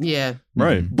go back. Yeah.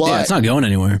 Right. But Yeah, it's not going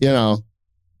anywhere.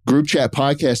 group chat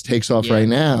podcast takes off Yeah. right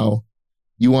now.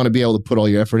 You want to be able to put all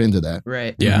your effort into that.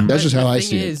 Right. Yeah. That's just how I the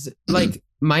see thing it. is, like,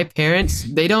 my parents,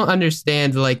 they don't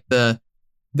understand like the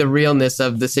realness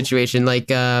of the situation. Like,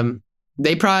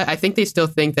 I think they still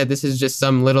think that this is just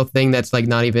some little thing that's like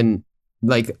not even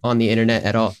like on the internet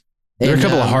at all. There are a And,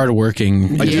 couple of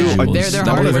hardworking. I do- Yeah, I- individuals they're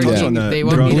that wanna live in touch that. on that. They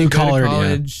want me to Blue go to collared, yeah.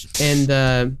 college,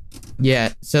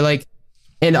 and so like,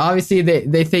 and obviously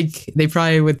they think they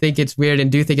probably would think it's weird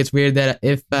and do think it's weird that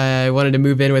if I wanted to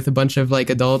move in with a bunch of like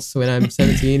adults when I'm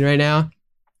 17 right now,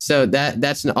 so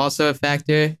that's also a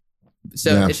factor.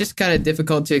 So Yeah. it's just kind of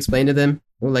difficult to explain to them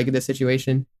like the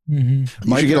situation. You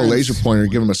should get a laser pointer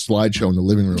and give them a slideshow in the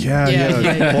living room. Yeah, Yeah,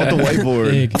 yeah. yeah. Pull out the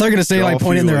whiteboard. Big. I thought you were gonna say Draw like a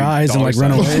point few, in their like, eyes and like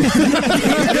run dollar away.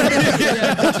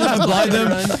 blind them.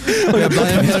 Yeah, blind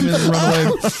them, hit them, and run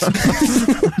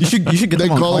away. You should get They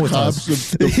them on call the with cops,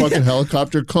 us. the fucking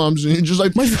helicopter comes and you're just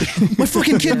like, My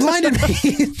fucking kid blinded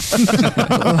me.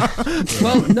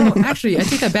 Well, no, actually, I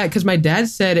take that back because my dad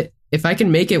said if I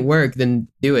can make it work, then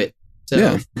do it. So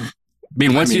Yeah. I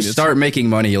mean, once you it's- start making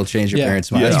money, you'll change your Yeah.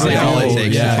 parents' minds. Yeah. That's really all it Oh,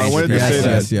 takes. yeah. to change I wanted your to parents'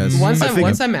 say minds. that. Yes.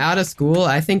 once I'm out of school,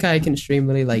 I think I can stream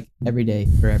literally like every day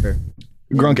forever.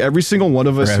 Grunk, every single one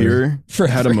of us Forever. here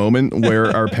had a moment where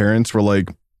our parents were like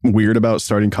weird about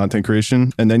starting content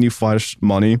creation, and then you flash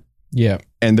money, Yeah.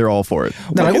 and they're all for it.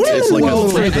 They're like, it's like well, a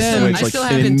for flip them, switch, I like still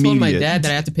haven't told my immediate. dad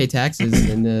that I have to pay taxes,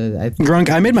 and Grunk,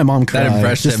 I made my mom cry.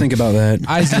 impressed Just him. think about that.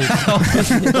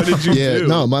 Isaac. What did you yeah, do?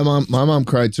 no, my mom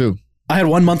cried too. I had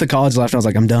 1 month of college left and I was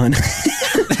like, I'm done.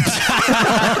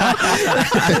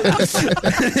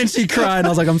 And she cried and I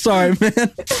was like, I'm sorry,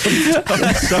 man.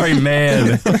 Sorry,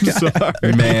 man.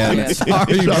 Sorry. Man. Yeah.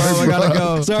 Sorry, bro. I gotta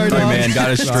go. Sorry, Sorry, Mom. man.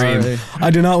 Gotta stream. Sorry.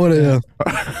 I do not want to.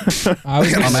 I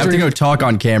was I have to go talk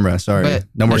on camera. Sorry. but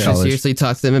No more I should college. seriously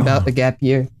talk to them about the gap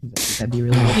year. That'd be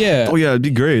really good. Yeah. Oh yeah, it'd be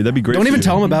great. That'd be great. Don't for even you.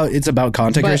 tell them about it's about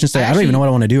content But creation. Say, I don't actually- even know what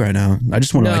I want to do right now. I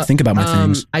just want to No, like think about my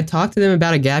things. I talked to them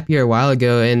about a gap year a while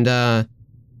ago, and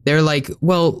they're like,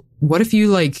 "Well, what if you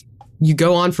like you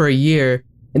go on for a year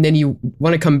and then you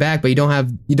want to come back, but you don't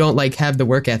have the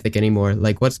work ethic anymore?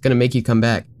 Like, what's gonna make you come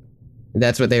back?"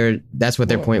 That's what their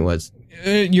point was.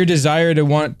 Your desire to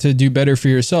want to do better for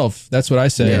yourself. That's what I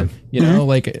say. Yeah. You know,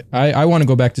 like I want to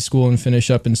go back to school and finish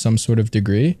up in some sort of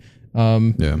degree.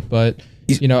 Yeah. But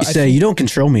you know, You say you don't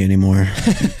control me anymore.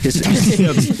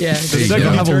 Yeah, You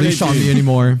don't have a leash on me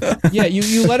anymore. yeah,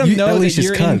 you let them You- know at that least it's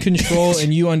you're in cut. control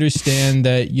and you understand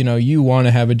that, you know, you want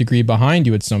to have a degree behind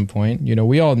you at some point. You know,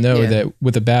 we all know Yeah. that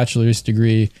with a bachelor's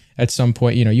degree at some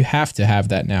point, you know, you have to have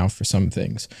that now for some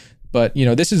things. But, you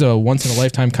know, this is a once in a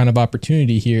lifetime kind of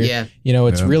opportunity here. Yeah. You know,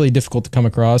 it's really difficult to come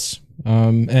across.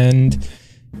 And,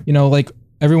 you know, like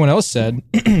everyone else said,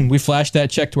 we flashed that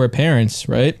check to our parents,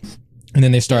 right? And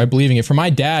then they started believing it. For my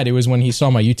dad, it was when he saw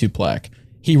my YouTube plaque.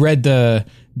 He read the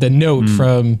note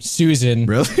from Susan.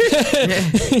 Really?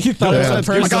 He thought it was a that's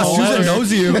good. personal Oh my God, Susan letter.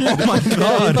 knows you. Oh my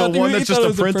God, the one that's just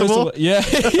a printable. Yeah.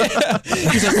 Yeah.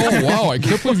 He's like, oh wow, I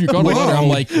can't believe you got a letter. I'm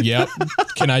like, yep.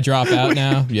 Can I drop out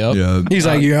now? Yep. Yeah. He's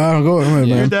like, yeah, I'll go ahead,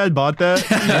 Your man. dad bought that.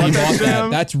 Yeah, he bought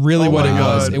that. That's really Oh what it my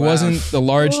was. God. It wasn't the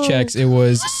large checks. It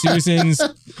was Susan's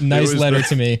nice was letter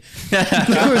to me.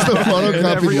 That was the every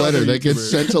photocopied other letter that gets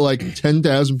YouTuber. sent to like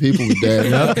 10,000 people a day.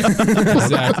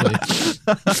 Exactly.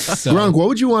 So, Grunk, what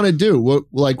would you want to do?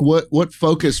 What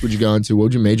focus would you go into? What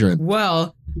would you major in?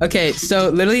 Well, okay, so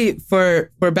literally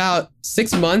for about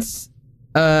 6 months,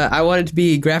 I wanted to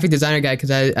be a graphic designer guy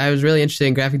because I was really interested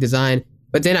in graphic design.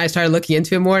 But then I started looking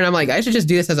into it more and I'm like, I should just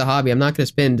do this as a hobby. I'm not going to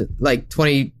spend like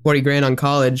 20, 40 grand on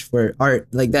college for art.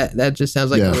 Like that just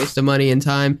sounds like Yeah. a waste of money and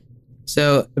time.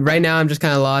 So right now I'm just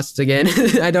kind of lost again.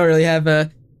 I don't really have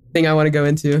a thing I want to go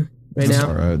into right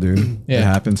All now. right, dude. Yeah. It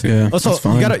happens. Yeah, Also, that's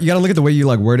fine. you gotta look at the way you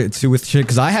like word it too with shit.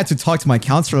 Because I had to talk to my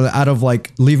counselor out of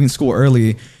like leaving school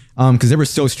early, because they were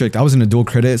so strict. I was in a dual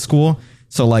credit school,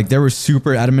 so like they were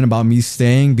super adamant about me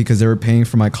staying because they were paying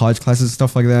for my college classes and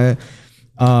stuff like that.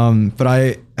 But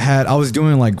I was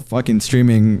doing like fucking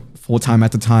streaming full time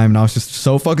at the time, and I was just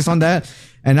so focused on that.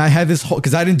 And I had this whole,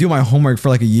 because I didn't do my homework for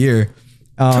like a year.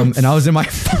 And I was in my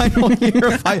final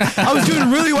year. I was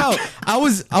doing really well. I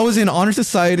was in honor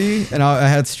society, and I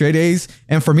had straight A's.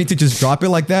 And for me to just drop it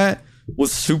like that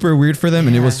was super weird for them,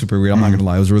 and it was super weird. I'm not gonna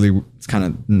lie. It's kind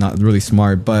of not really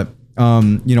smart, but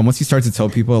you know, once you start to tell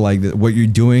people like what you're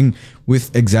doing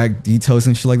with exact details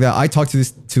and shit like that, I talked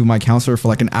to my counselor for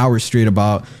like an hour straight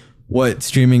about what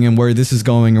streaming and where this is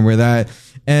going and where that.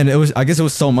 And I guess it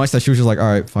was so much that she was just like, all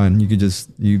right, fine. You could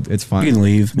it's fine. You can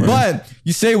leave. Man. But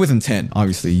you say it with intent,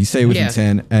 obviously. You say it with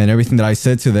intent, and everything that I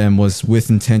said to them was with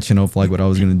intention of like what I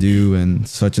was going to do and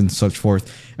such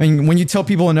forth. I mean, when you tell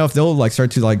people enough, they'll like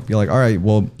start to like be like, all right,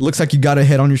 well, looks like you got a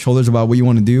head on your shoulders about what you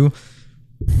want to do.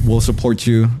 We'll support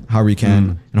you however we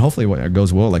can, and hopefully it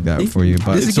goes well like that for you.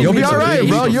 But you'll be all right,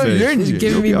 bro. You're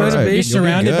giving me motivation. You're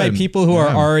surrounded by people who are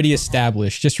already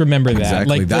established. Just remember that.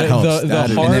 Exactly. Like that helps. The hard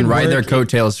And then ride their work-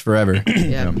 coattails forever.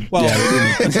 Yeah. Well,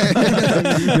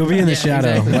 You'll be in the shadow,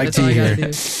 exactly. like That's all T I here.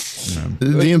 gotta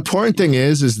do. The important thing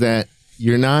is that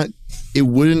you're not, it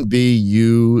wouldn't be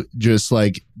you just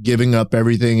like giving up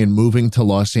everything and moving to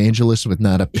Los Angeles with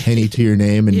not a penny to your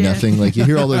name and nothing. Like you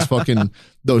hear all those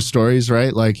those stories,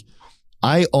 right? Like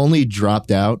I only dropped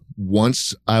out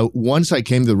once I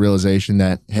came to the realization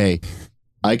that, hey,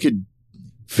 I could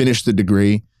finish the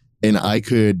degree and I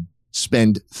could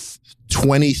spend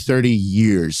 20, 30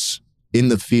 years in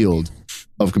the field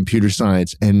of computer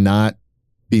science and not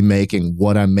be making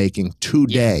what I'm making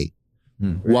today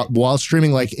while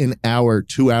streaming like an hour,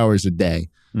 2 hours a day,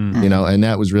 you know, and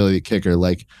that was really the kicker.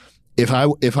 Like if I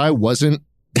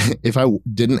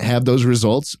didn't have those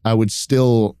results, I would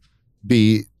still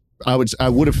be, I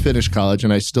would have finished college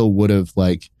and I still would have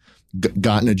like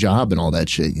gotten a job and all that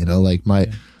shit, you know, like my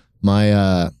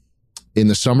in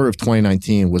the summer of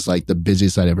 2019 was like the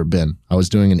busiest I'd ever been. I was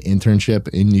doing an internship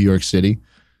in New York City,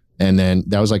 and then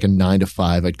that was like a 9 to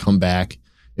 5. I'd come back.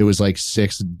 It was like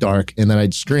 6, dark, and then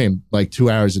I'd stream like 2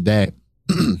 hours a day.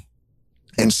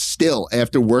 And still,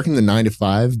 after working the 9 to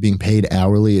 5, being paid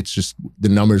hourly, it's just the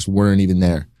numbers weren't even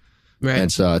there. Right.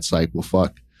 And so it's like, well,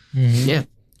 fuck. Yeah.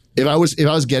 If I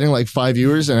was getting like 5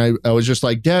 viewers and I was just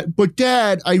like, Dad,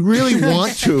 I really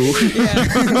want to.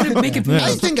 Make it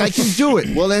I think I can do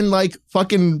it. Well, then like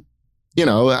fucking, you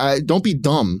know, don't be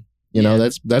dumb. You know,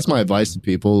 that's my advice to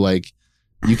people. Like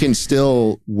you can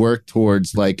still work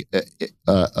towards like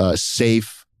a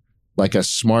safe, like a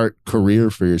smart career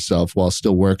for yourself while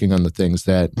still working on the things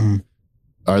that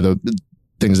are the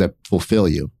things that fulfill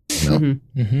you. You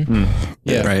know?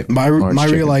 Yeah. Right. My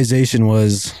realization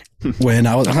was when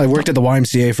I worked at the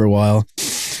YMCA for a while,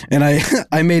 and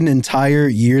I made an entire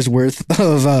year's worth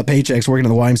of paychecks working at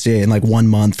the YMCA in like 1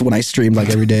 month when I streamed like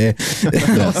every day.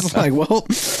 I was like, well,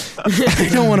 I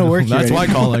don't want to work here. That's why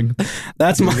anymore. calling.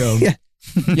 That's my yeah.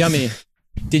 Yummy.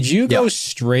 Did you go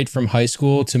straight from high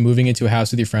school to moving into a house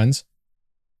with your friends?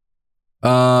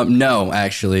 No,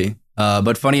 actually.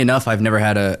 But funny enough, I've never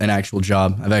had an actual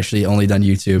job. I've actually only done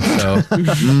YouTube. So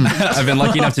I've been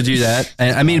lucky enough to do that.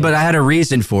 And I mean, but I had a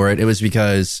reason for it. It was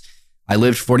because I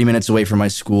lived 40 minutes away from my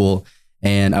school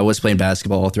and I was playing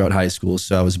basketball all throughout high school.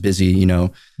 So I was busy, you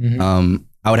know.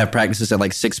 I would have practices at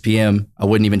like 6 p.m. I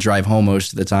wouldn't even drive home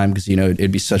most of the time because, you know,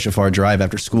 it'd be such a far drive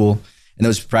after school. And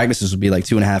those practices would be like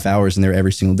 2.5 hours and they're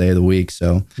every single day of the week.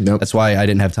 So that's why I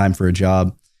didn't have time for a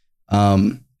job.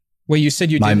 Wait, you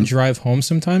said you didn't drive home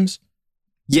sometimes?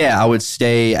 Yeah, I would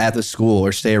stay at the school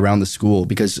or stay around the school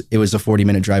because it was a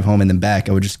 40-minute drive home and then back.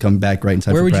 I would just come back right in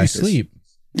time Where for would practice. you sleep?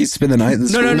 You spend the night in the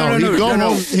school?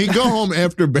 No. He'd go home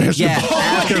after basketball. Yeah,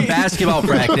 after basketball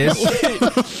practice.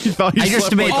 I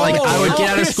just made like I would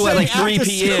get out of school at like 3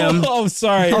 p.m. Oh,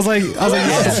 sorry. I was like,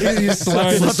 you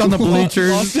slept on the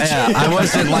bleachers. Yeah, I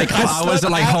wasn't like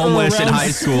homeless in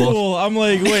high school. I'm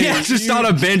like, wait. Yeah, just on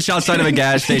a bench outside of a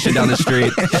gas station down the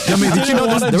street. Did you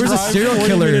know there was a serial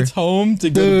killer? Home to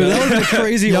go Dude, to that bed. was a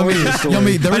crazy Yummy, origin story.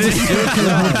 Yummy, there was a serial killer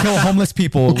who would kill homeless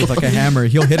people with like a hammer.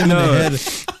 He'll hit him in the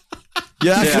head.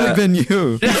 Yeah, that could have been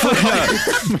you.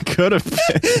 Could have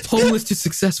been. Homeless to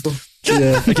successful.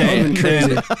 Yeah.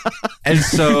 Okay, and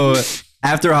so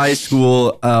after high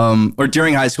school, or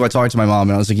during high school, I talked to my mom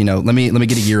and I was like, you know, let me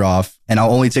get a year off, and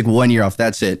I'll only take 1 year off.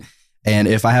 That's it. And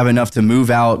if I have enough to move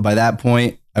out by that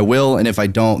point, I will. And if I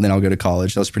don't, then I'll go to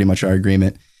college. That was pretty much our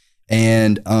agreement.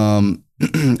 And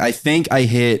I think I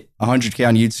hit 100K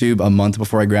on YouTube a month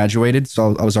before I graduated,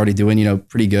 so I was already doing, you know,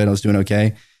 pretty good. I was doing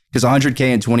okay. Because 100K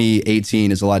in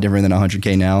 2018 is a lot different than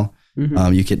 100K now.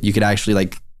 You could actually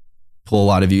like pull a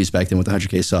lot of views back then with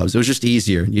 100K subs. It was just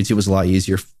easier. YouTube was a lot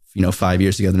easier, you know, 5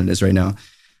 years ago than it is right now.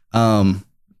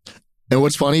 And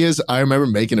what's funny is I remember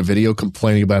making a video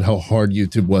complaining about how hard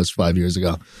YouTube was 5 years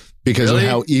ago because Really? of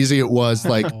how easy it was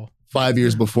like 5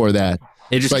 years before that.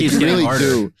 It just Like, keeps you getting really harder.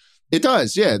 do. It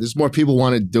does, yeah. There's more people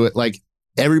want to do it. Like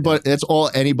everybody, that's all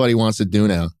anybody wants to do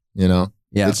now. You know,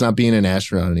 Yeah. it's not being an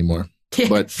astronaut anymore.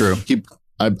 But True.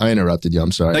 I interrupted you.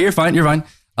 I'm sorry. No, you're fine. You're fine.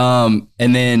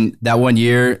 And then that one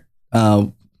year,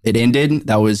 it ended.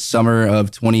 That was summer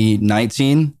of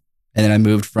 2019. And then I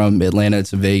moved from Atlanta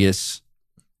to Vegas.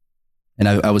 And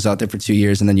I was out there for 2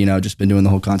 years. And then, just been doing the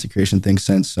whole content creation thing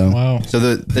since. So, Wow. so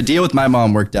the deal with my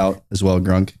mom worked out as well,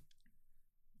 Grunk.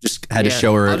 Just had to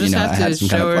show her, I'll just I have had to some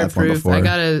kind show of her platform proof. before. I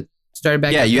gotta start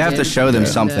back. Yeah, up you have to again. show them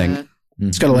And, something.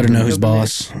 Just gotta let her know who's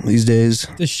boss these days.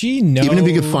 Does she know? Even if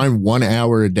you could find 1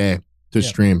 hour a day to Yeah.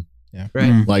 stream,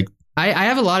 Right. like I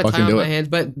have a lot of Fucking time on do my it. hands,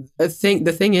 but the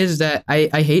thing is that I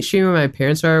hate streaming when my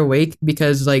parents are awake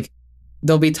because like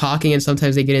they'll be talking and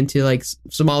sometimes they get into like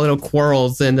small little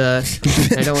quarrels and I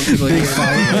don't want people to hear it.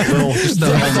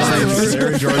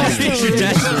 You're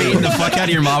just beating the fuck out of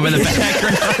your mom in the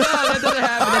background. No, that doesn't happen.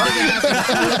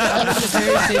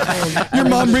 Your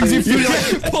mom brings you food.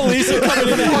 Police are coming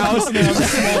in the house and they have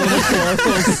small little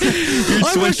quarrels. Your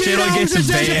Switch channel gets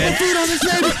banned.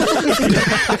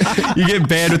 You get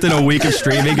banned within a week of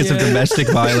streaming because of domestic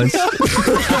violence.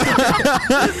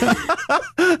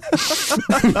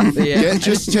 Yeah.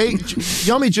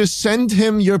 Yummy, just send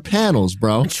him your panels,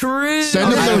 bro. True.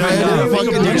 Send him the random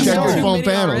fucking check your phone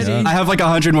panels. already. I have like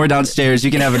 100 more downstairs.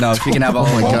 You can have enough. You can have all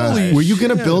Oh my my god. Were you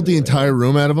gonna build the entire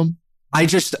room out of them?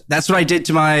 that's what I did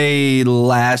to my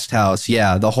last house.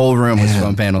 Yeah, the whole room was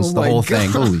phone panels, the my whole thing.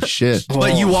 Holy shit.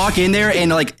 But you walk in there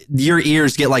and like your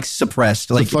ears get like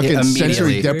suppressed, like The fucking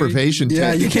sensory immediately. deprivation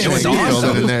Yeah, you can't It was see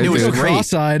awesome. in there, It was dude. great.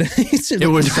 Cross-eyed. It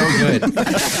was so good.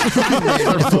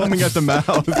 Start foaming at the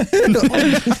mouth.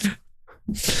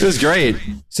 It was great.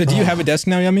 So do you have a desk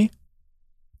now, Yummy?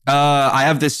 I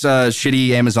have this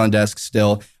shitty Amazon desk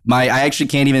still. I actually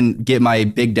can't even get my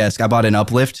big desk. I bought an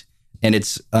uplift and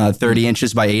it's 30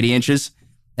 inches by 80 inches.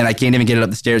 And I can't even get it up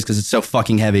the stairs because it's so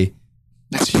fucking heavy.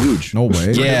 That's huge. No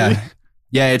way. Yeah.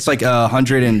 Yeah, it's like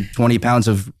 120 pounds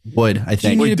of wood, I Do you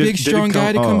think. need a big, strong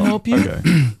guy to come help you?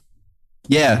 Okay.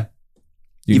 Yeah.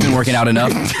 You've been working out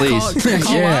enough, please.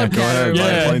 Yeah. Go ahead. buy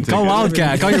a plane Call ticket.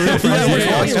 Wildcat. Call your real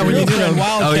friends. Yeah, when you do them.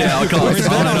 Oh yeah, I'll call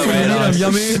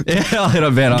him. Yeah, I'll hit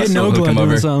up Van Get Oss. no He'll glove come or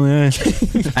over something.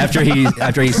 Yeah.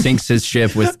 after he sinks his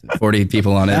ship with 40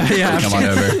 people on it. Yeah. He'll come on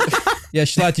over. Yeah,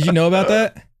 Jschlatt, did you know about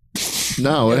that?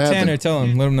 No, what happened? Tanner, tell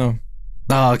him. Let him know.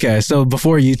 Oh, okay. So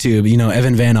before YouTube,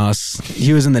 Evan Van Oss,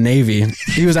 he was in the Navy.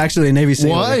 He was actually a Navy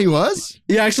sailor. What? He was?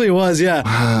 He actually was, yeah.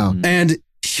 Wow. And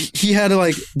he had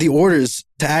like the orders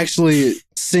to actually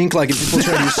sink like an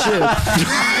infiltrating ship.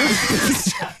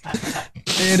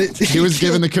 And He was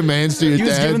giving the commands to your He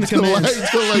was dad. given the to commands.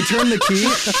 like- He turned the key,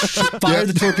 fired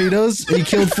the torpedoes. And he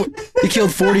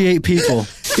killed 48 people.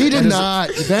 He did not.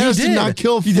 Vanos did did. not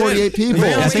kill 48 people.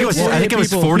 Van I Oss think it was. killed I think it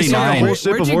was 48 people. 49. Whole ship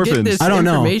Where'd of you get orphans. this I don't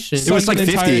know. information? It was like Sunk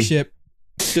an entire 50. ship.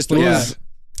 Just Yeah,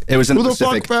 it was in Who the the fuck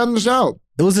Pacific. found this out?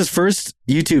 It was his first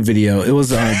YouTube video. It was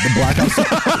the Black Ops.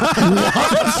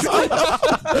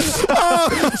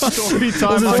 Story time. This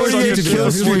is I 48 sunk a to ship go.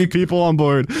 with 40 people on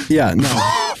board. Yeah, no.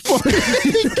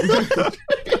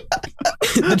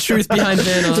 The truth behind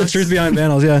Van The Oss. truth behind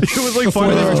Vandals. Yeah. It was like Before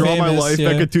finding they were the Draw My famous, Life yeah.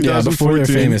 back in Yeah, 2014. before they're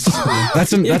famous.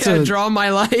 That's Yeah, a draw my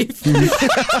life. Did you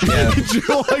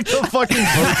like the fucking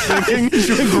boat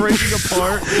sinking and breaking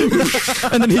apart?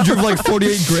 And then he drew like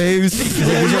 48 graves.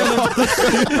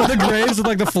 the graves with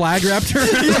like the flag wrapped around.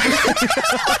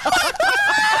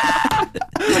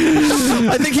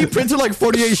 I think he printed like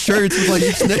 48 shirts with like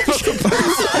each name of the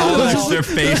person. Oh, their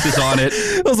faces on it.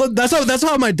 I was like, that's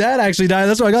how my dad actually died.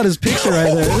 That's why I got his picture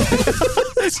right there.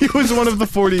 He was one of the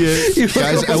 48.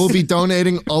 Guys, I will be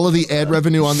donating all of the ad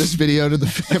revenue on this video to the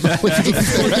family.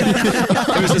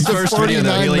 It was his first video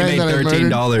though. He only 49 made men that I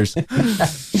murdered.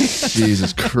 $13.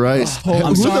 Jesus Christ. I'm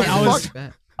Who sorry. the I was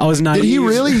fuck? I was naive. Did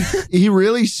he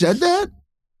really said that?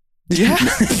 Yeah.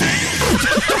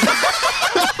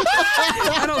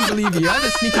 I don't believe you. I have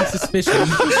a sneaking suspicion.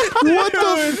 What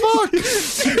the fuck?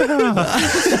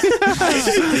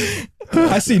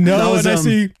 I see no, That was, and I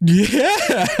see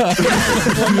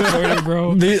yeah.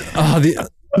 Bro.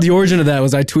 The origin of that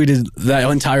was I tweeted that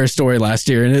entire story last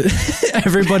year, and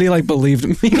everybody like believed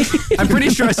me. I'm pretty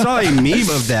sure I saw a meme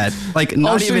of that, like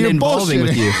not so even you're involving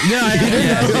with you. Yeah,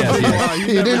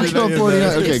 He didn't kill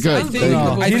 49. Okay, I good. think Thank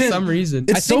you. for I didn't- some reason.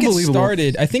 It's I think so it believable.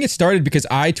 started. I think it started because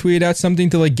I tweeted out something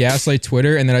to like gaslight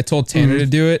Twitter, and then I told Tanner to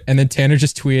do it, and then Tanner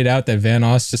just tweeted out that Van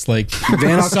Oss just like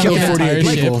Van Oss sunk killed an 48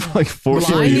 entire people. ship. Like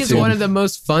 48 Lying is people. one of the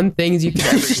most fun things you can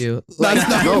ever do. Like,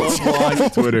 I love lying on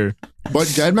Twitter. But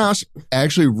Deadmau5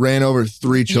 actually ran over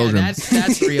 3 children. Yeah,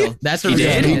 that's real. That's a He real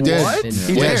did? thing. He did. What?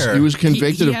 Yes, he was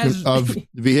convicted He has- of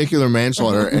vehicular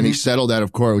manslaughter, and he settled out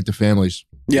of court with the families.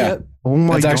 Yeah. Oh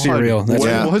my That's god. actually real. That's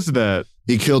When real. was that?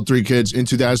 He killed 3 kids in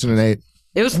 2008.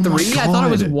 It was 3? I thought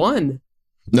it was 1.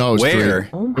 No, it was Where? 3.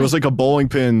 Oh my It was like a bowling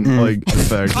pin like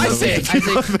effect. Isaac. We're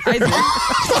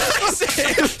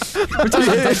talking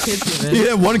about dumb kids here, man.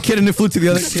 Yeah, one kid and it flew to the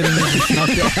other kid and then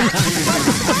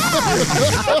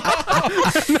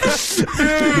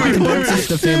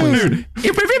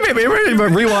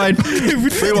Rewind.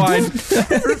 Rewind.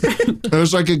 It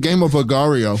was like a game of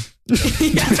Agario.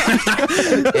 He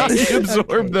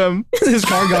absorbed them. His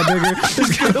car got bigger.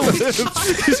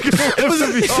 it was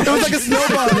like a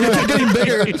snowball. It kept getting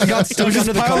bigger. It got stuck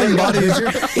under the car.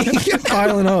 He kept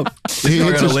piling up. He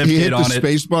hit got a lift he kit hit the on it.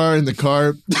 space bar in the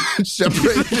car,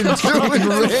 separated in 2 and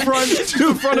ran.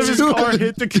 The front of his car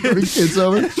hit the Three kid. kids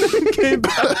over. Came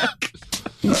back.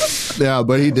 Yeah,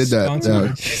 but he did that.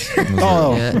 Yeah.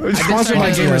 Oh, Yeah. sponsored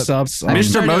by Gamer Gamer Subs.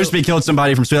 Mr. Mosby killed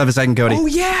somebody from Sweet Life of Second Cody.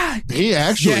 yeah. He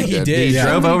actually Yeah, he did. He Yeah.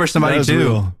 drove over somebody That is too.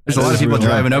 real. There's a That lot is of people real.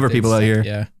 driving over people out here.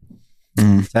 Yeah.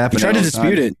 It's He happening. tried to all the time.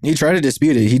 dispute it. He tried to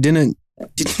dispute it. He didn't.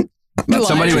 But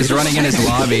somebody was running in his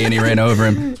lobby and he ran over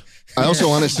him. I also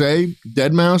want to say,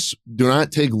 Deadmau5, do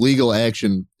not take legal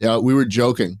action. Yeah, we were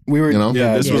joking. We were. You know?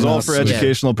 Yeah. This was all for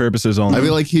educational purposes only. I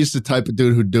feel like he's the type of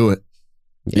dude who'd do it.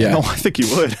 Yeah. No, I think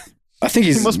he would. I think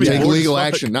He must be Take bored as legal fuck.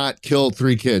 action, not kill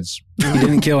 3 kids. He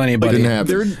didn't kill anybody. Didn't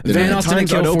happen. Van Alst didn't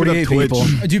kill 48 people.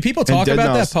 Do people talk Dead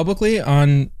about Mouse. that publicly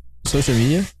on social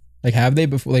media? Like, have they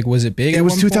before? Like, was it big? It at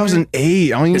was one point?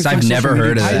 2008. I don't even Yes, think I've social never media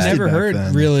heard of I that. never existed heard back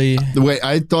then. really. The way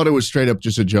I thought it was straight up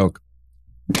just a joke.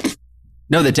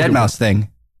 No, the Deadmau5 thing.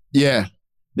 Yeah.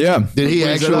 Yeah. Did he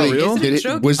Wait, is that actually? real? Did Is it a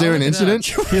it, joke? was there I'll an look it up. incident?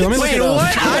 Here, let me look it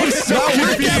up. I'm so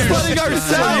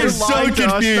You're so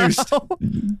confused.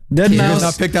 Dead Kid. Mouse.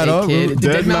 Not pick that up. Kid. Did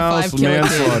Dead Deadmau5 mouse kill a kid?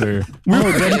 manslaughter.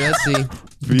 Okay, let's see.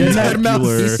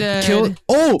 Vehicular. He said, Killed.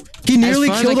 Oh, he nearly as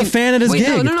far as killed I a can- fan at his Wait,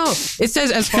 gig. No. It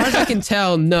says, as far as I can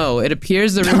tell, no. It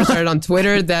appears the rumor started on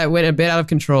Twitter that went a bit out of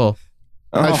control.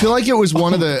 I feel like it was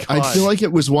one of the. I God. feel like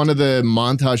it was one of the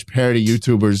montage parody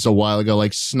YouTubers a while ago,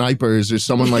 like Snipers or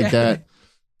someone like that.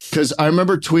 Because I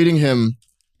remember tweeting him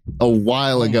a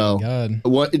while ago. God.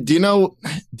 What do you know?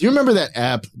 Do you remember that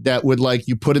app that would like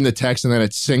you put in the text and then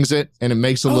it sings it and it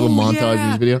makes a little montage of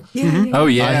his video? Oh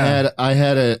yeah. I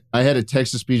had a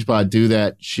text to speech bot do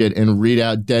that shit and read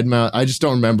out Dead Mouse. I just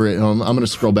don't remember it. I'm gonna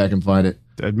scroll back and find it.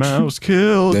 Dead mouse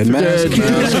killed. Dead mouse. Dead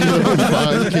Mouse killed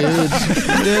 5 kids.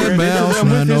 Dead mouse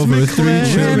ran over 3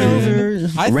 children.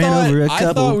 I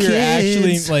thought we were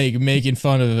actually like making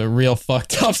fun of a real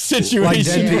fucked up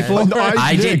situation. dead people?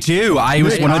 I did too. I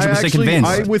was 100% convinced.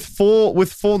 I with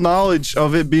full knowledge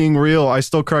of it being real, I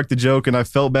still cracked the joke and I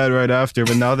felt bad right after.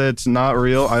 But now that it's not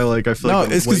real, I feel No, like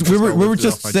the it's weight because we just were lifted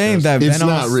just off my saying chest. that It's Van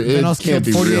not Alst re- it Van Alst can't killed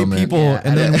be 48 real, man. people, Yeah,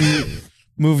 and then we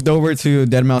moved over to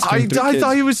Dead Mouse. I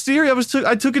thought he was serious.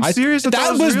 I took it serious. I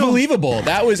thought That it was real. believable.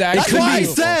 That was actually. That's why I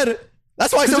believable. said.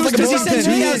 That's why I said it was like a Because he bowling said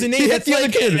pin. 2008. He hit That's the other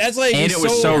like, kid. that's like and it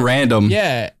was so random.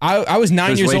 Yeah, I was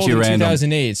 9 was years way old too in random.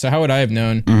 2008. So how would I have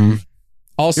known?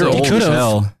 Also, You're old could've. as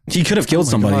hell. He could have killed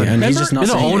somebody, and he's Remember- just not You're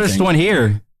the saying oldest anything. one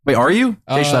here. Wait, are you?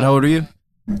 Jschlatt, how old are you?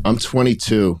 I'm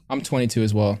 22. I'm 22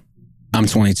 as well. I'm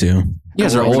 22. You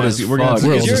guys are We're old gonna- as we're gonna- fuck.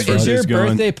 we're Is old your, as fuck. is your It's going.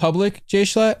 birthday public,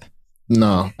 Jschlatt?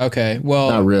 No, Okay, well,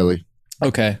 not really.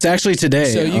 okay. It's actually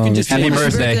today. So you can just Happy say-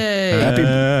 birthday.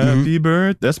 Happy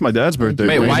birthday. That's my dad's birthday.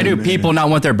 Wait, why do people not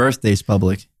want their birthdays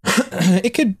public?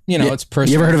 It could, it's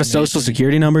personal. You ever heard of a information. social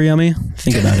security number, Yummy?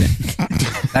 Think about it.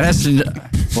 That has to.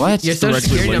 What? Your social directly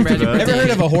security linked number to has your that. Ever birthday.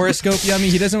 heard of a horoscope, Yummy?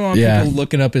 He doesn't want Yeah. people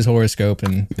looking up his horoscope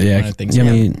and Yeah, things.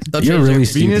 Yummy, They'll you're change really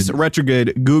their- Venus stupid.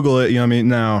 retrograde. Google it, Yummy,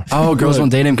 now. Oh, girls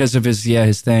won't date him because of his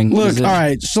thing. What Look, is it? all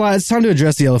right, Jschlatt, it's time to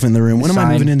address the elephant in the room. When am I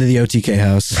Sign. moving into the OTK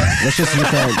house? Let's just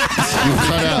get that.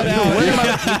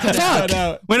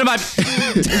 When am I?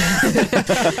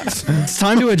 It's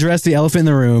time to address the elephant in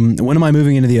the room. When am I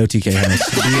moving into the OTK house?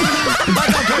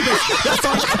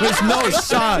 There's no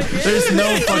shot. There's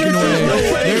no fucking way.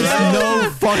 There's no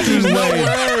fucking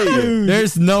way.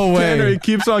 There's no Tanner, way. he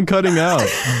keeps on cutting out.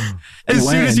 As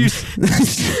soon as you.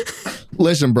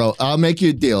 Listen, bro, I'll make you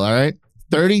a deal. All right,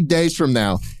 30 days from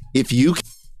now, if you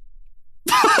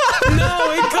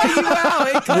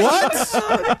What?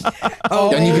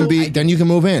 then you can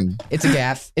move in. It's a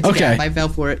gaff. It's Okay. a gaff. I fell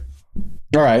for it.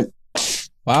 All right.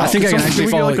 Wow. I think I can Can actually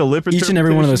we get, follow like, a lip each and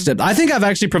every one of those interpretation? steps. I think I've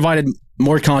actually provided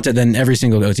more content than every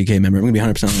single OTK member. I'm going to be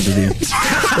 100% honest with you.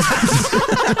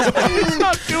 He's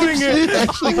not doing it.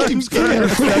 Actually keeps going.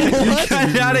 Cut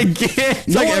it out again.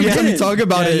 It's like every time you talk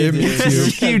about it, it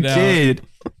makes you. You did.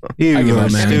 You I give are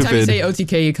up, man. Every time you stupid. say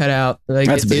OTK, you cut out. Like,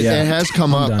 That's it's- big. It has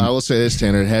come up. done. I will say this,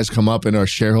 Tanner. It has come up in our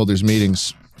shareholders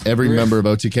meetings. Every member of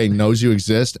OTK knows you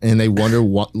exist, and they wonder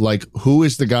what, like, who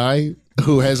is the guy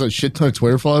who has a shit ton of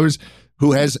Twitter followers,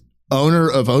 who has owner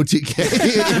of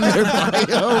OTK in their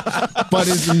bio, but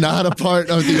is not a part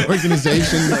of the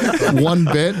organization one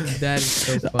bit. that is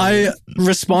so funny. I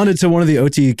responded to one of the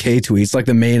OTK tweets, like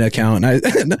the main account,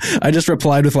 and I just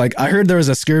replied with like, I heard there was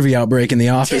a scurvy outbreak in the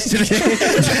office today.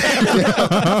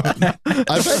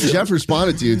 I bet Jeff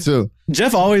responded to you too.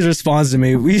 Jeff always responds to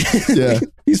me. Yeah,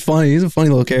 He's funny. He's a funny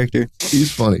little character.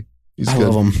 he's funny. He's I good.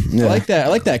 love him. Yeah. I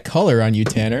like that color on you,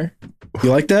 Tanner. You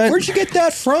like that? Where'd you get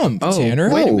that from, Oh, Tanner?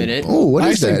 wait a minute. Oh, what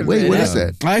is Actually, that? Wait, what is yeah.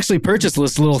 that? I actually purchased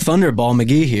this little Thunderball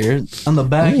McGee here. On the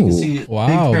back, you can Ooh. see.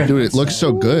 Wow. big Dude, it looks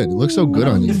so good. It looks so good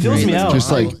on you. It fills me out.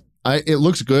 Just like it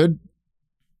looks good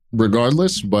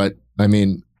regardless, but I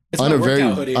mean, It's on my a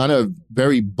workout hoodie.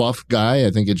 very buff guy,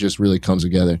 I think it just really comes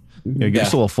together. Yeah, give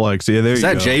us a little flex. Yeah, there Is you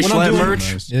that go. Jschlatt doing-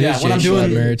 merch? It Yeah, is when I'm Jschlatt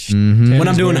doing- merch. Mhm. When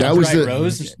I'm doing That was upright the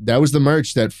rows. that was the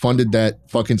merch that funded that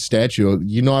fucking statue.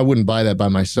 You know, I wouldn't buy that by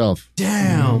myself.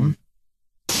 Damn.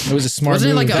 It was a smart Wasn't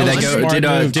it move. like a- Did, Oh, that go,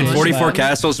 smart did move, 44 Jschlatt.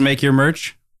 Castles make your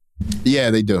merch? Yeah,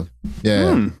 they do.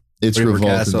 Yeah, it's 44 revolting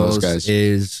those Castles guys.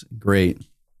 is great.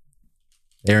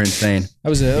 They're insane. That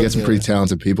was a. You get some pretty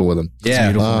talented people with them. Yeah,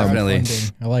 beautiful. definitely.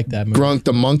 I like that move. Grunk,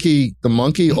 the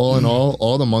monkey, all in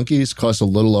all the monkeys cost a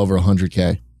little over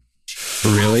 $100K.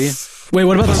 Really? Wait,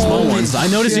 what about the small ones? I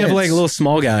noticed you have like little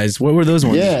small guys. What were those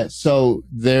ones? Yeah, so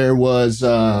there was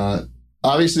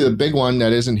obviously the big one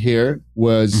that isn't here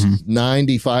was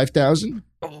 95,000.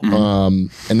 And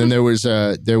then there was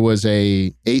a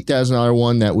 $8,000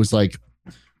 one that was like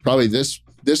probably this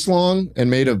long and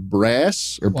made of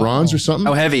brass or bronze or something.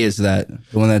 How heavy is that?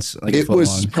 The one that's like a It foot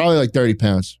was long. probably like 30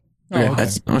 pounds. Oh, okay.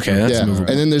 That's That's Yeah, movable.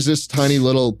 and then there's this tiny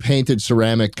little painted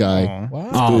ceramic guy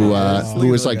Wow. who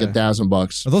was like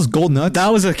 $1,000. Are those gold nuts? That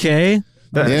was a K.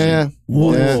 Yeah,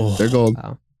 Whoa. yeah, they're gold.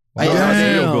 Wow. Wow.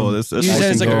 That's real Damn. gold. That's Use that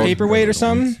as like a gold. paperweight or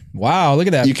something? Wow, look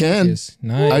at that. You can. Nice.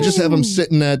 I just have him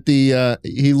sitting at the.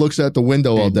 He looks out the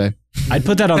window all day. I'd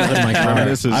put that on the hood of my car.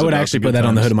 This is I would about actually the put good that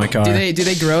on the times. hood of my car. Do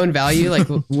they grow in value? Like,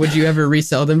 would you ever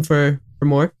resell them for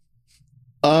more?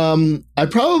 I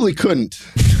probably couldn't,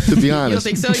 to be You don't honest.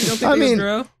 think so? You don't think I they mean, would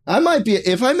grow? I might be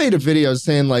if I made a video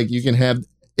saying like you can have.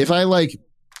 If I like,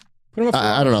 Put 'em up for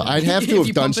I don't know. I'd have If to you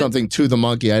have done pump it- something to the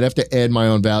monkey. I'd have to add my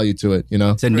own value to it. You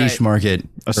know. It's a niche Right. market.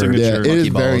 A for- signature. Yeah, it is monkey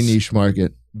very balls. niche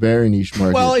market. Very niche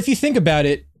market. Well, if you think about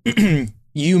it,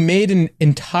 you made an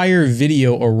entire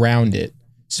video around it.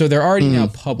 So they're already now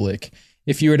public.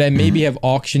 If you were to maybe have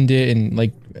auctioned it and,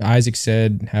 like Isaac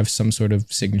said, have some sort of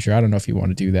signature, I don't know if you want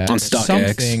to do that. On but StockX.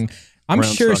 something. I'm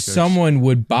Around sure StockX. someone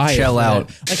would buy Shell it. for out.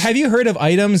 that. Like, have you heard of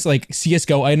items like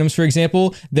CSGO items, for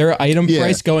example? Their item Yeah.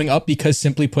 price going up because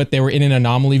simply put, they were in an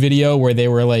anomaly video where they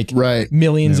were like right.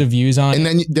 millions of views on And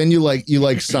it. then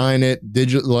you sign it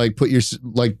digital, like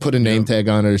put a name tag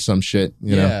on it or some shit.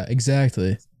 You know. Yeah,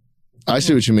 exactly. I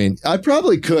see what you mean. I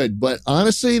probably could, but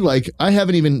honestly, like I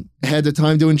haven't even had the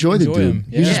time to enjoy the Enjoy dude. him.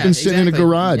 He's just Yeah, been sitting in a exactly.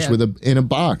 garage Yeah. in a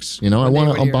box. You know, I One day want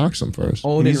to when you're- unbox him first.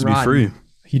 Old He needs and to be rotten. free.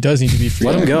 He does need to be free.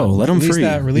 Let him go. Let him Release free.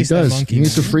 That, He release that does. monkey. He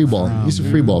needs a free ball. He needs a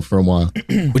free ball for a while.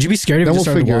 Would you be scared if Then he we'll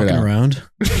started figure it walking out. around?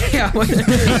 Yeah. One day he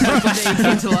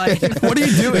came to life. What do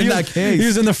you do in that case? He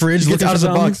was in the fridge Gets looking out of for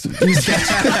the something.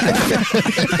 box.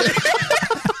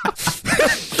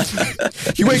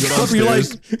 You wake up and you're like,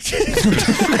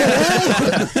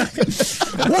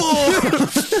 whoa,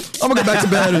 I'm gonna go back to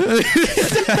bed.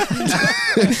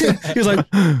 He was like,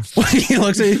 he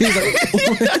looks at you. He's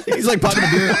like, He's like popping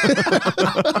a beer.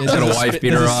 He's got a wife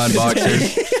beater on,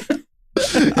 boxers.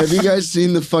 Have you guys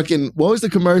seen the fucking what was the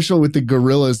commercial with the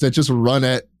gorillas that just run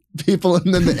at people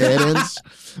and then the ad ends?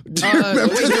 Do you remember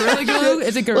Wait, that? Gorilla Glue?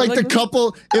 Is it Gorilla Like the Glue?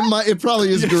 couple, it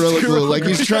probably is Gorilla Glue. Like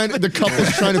the couple's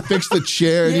trying to fix the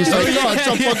chair, and he's like, "No, it's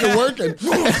not fucking working."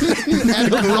 And then out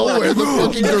of nowhere, the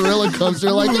fucking gorilla comes.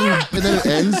 They're like, and then it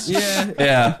ends. Yeah.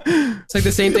 Yeah. It's like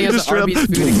the same thing as Just the straight up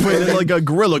Arby's food explosion. waiting like a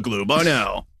Gorilla Glue by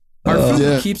now. Our food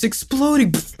Yeah. keeps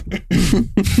exploding.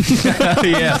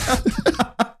 Yeah.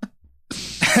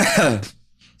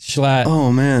 Jschlatt,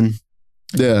 oh man.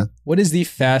 Yeah. what is the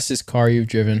fastest car you've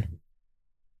driven?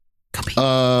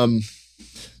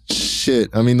 Shit.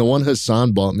 I mean, the one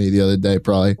Hassan bought me the other day,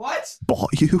 probably. What?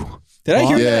 Bought you? Did I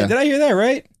hear Yeah. that? Did I hear that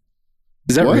right?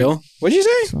 Is that What? real? What'd you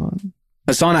say?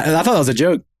 Hassan, I thought that was a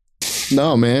joke.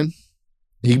 No, man.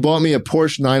 He bought me a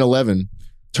Porsche 911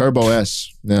 Turbo S.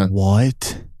 Yeah.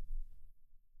 What?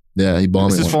 Yeah, he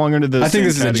bought This me is one. falling under the. I think same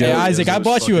this is a category joke. Hey, as Isaac, I those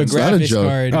bought you a fucking- not a graphics joke.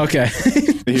 card. Okay.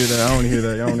 I hear that. I don't hear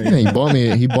that. I don't Yeah, hear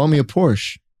he bought me a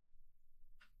Porsche.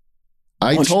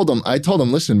 I told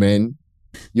him, listen, man,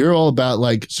 you're all about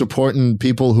like supporting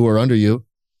people who are under you.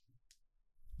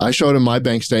 I showed him my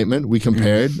bank statement. We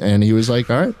compared, and he was like,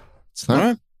 all right, it's time. All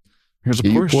right. Here's a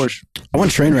Get you Porsche. I want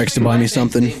Trainwrecks to buy me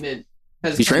something.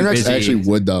 Trainwrecks actually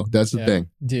would, though. That's the thing.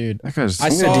 Dude. That guy's I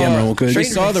I'm gonna DM real quick. we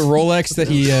saw the Rolex that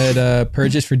he had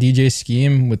purchased for DJ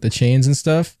Scheme with the chains and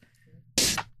stuff.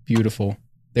 Beautiful.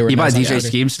 They were You buy nice on DJ powder.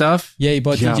 Scheme stuff? Yeah, he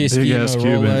bought Yeah, DJ big Scheme, a ass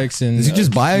Cuban. Rolex, and Does he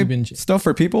just buy Cuban stuff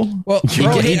for people? Well, He,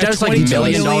 bro, he a does like $22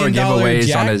 $1 million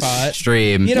giveaways on his jackpot.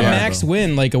 stream. He had a Yeah. max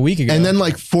win like a week ago. And then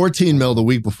like 14 mil the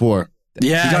week before.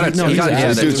 Yeah, He got it. no, He he's got, yeah,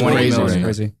 this that dude's 20 crazy mil is right now.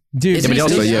 crazy. dude, Yeah, but he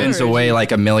also still young. spins away like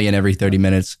 $1 million every 30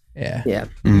 minutes. yeah, Yeah.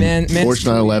 man, Porsche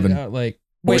 911. like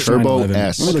Porsche Turbo 911.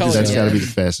 S. What color That's is got to it? be the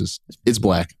fastest. It's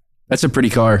black. That's a pretty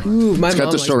car. Ooh, my It's mom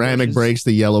got the likes ceramic Porsches. brakes,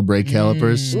 the yellow brake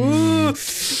calipers. Ooh, that's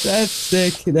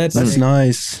sick. That's That's sick.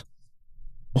 nice.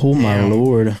 Oh my Damn.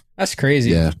 lord. That's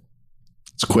crazy. Yeah.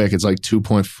 It's quick. It's like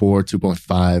 2.4,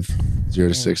 2.5, 0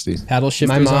 to 60. Paddle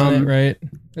shifters on it, mom- right?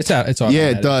 It's out. It's all. Yeah,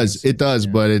 it does. It does,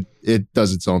 but it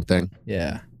does its own thing.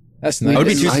 Yeah, that's I nice. would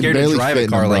be too I scared to barely drive fit a in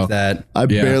car them, like bro. that. I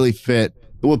Yeah. barely fit.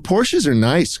 Well, Porsches are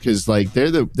nice because like they're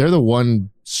the one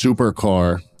super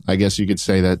car, I guess you could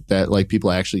say that like people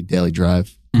actually daily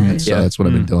drive. And so Yeah. that's what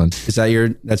I've been doing. Is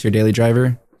that that's your daily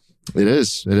driver? It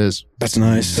is. That's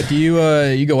nice. But do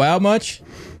you go out much?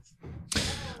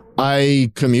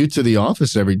 I commute to the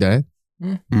office every day.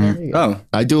 Oh,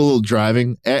 I do a little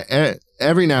driving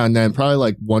every now and then, probably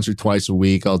like once or twice a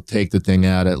week. I'll take the thing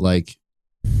out at like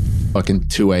fucking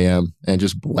 2 a.m. and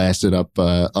just blast it up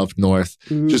north.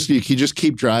 Just you just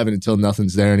keep driving until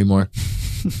nothing's there anymore.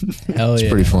 Hell It's yeah.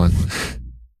 pretty fun.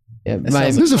 Yeah,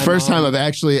 This is the first time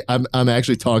I'm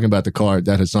actually talking about the car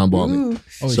that Hassan bought me. Ooh.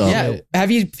 Oh, So- Yeah. Have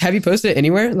you posted it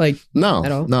anywhere? Like No,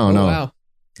 at all? no, Oh, no. Wow.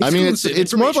 I mean,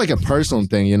 it's more of like a personal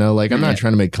thing, you know. Like I'm not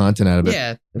trying to make content out of it.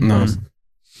 Yeah. of No. course.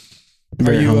 Are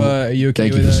Very you humble. are you okay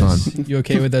Thank you, with us? Hassan. You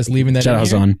okay with us leaving that? Shout out in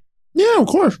here? Hassan. Yeah, of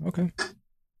course. Okay.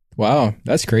 Wow,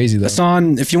 that's crazy though.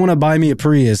 Hassan, if you want to buy me a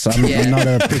Prius, I'm not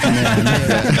a picky man.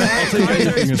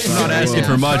 I'm not asking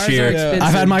for much Cars are here. expensive.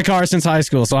 I've had my car since high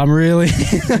school, so I'm really.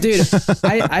 Dude,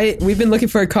 we've been looking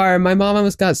for a car. My mom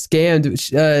almost got scammed.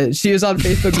 She was on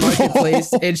Facebook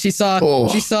Marketplace and she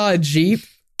saw a Jeep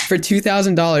for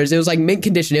 $2,000. It was like mint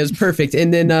condition. It was perfect.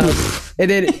 And then for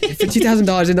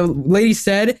 $2,000, and the lady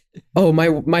said, "Oh,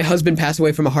 my husband passed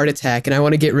away from a heart attack, and I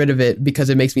want to get rid of it because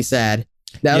it makes me sad."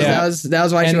 That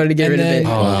was why she wanted to get rid of it.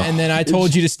 And then I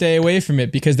told you to stay away from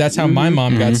it because that's how my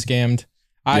mom got scammed.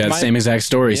 Same exact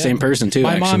story, Yeah. same person too.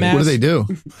 My mom actually. asked, What do they do?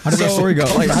 How did that story go?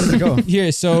 Like, how did it go?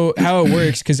 Here, so how it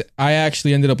works, because I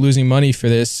actually ended up losing money for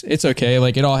this. It's okay.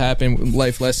 Like, it all happened.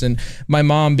 Life lesson. My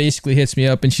mom basically hits me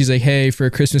up and she's like, hey, for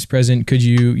a Christmas present, could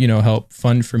you, help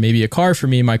fund for maybe a car for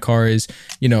me? My car is,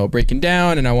 breaking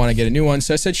down and I want to get a new one.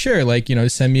 So I said, sure,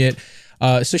 send me it.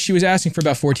 So she was asking for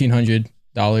about $1,400.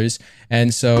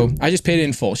 And so I just paid it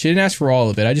in full. She didn't ask for all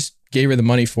of it. I just gave her the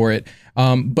money for it.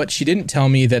 But she didn't tell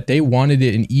me that they wanted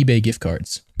it in eBay gift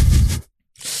cards.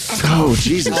 Oh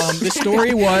Jesus! The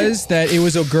story was that it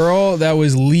was a girl that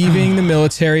was leaving the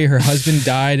military. Her husband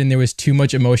died, and there was too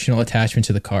much emotional attachment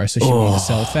to the car, so she wanted to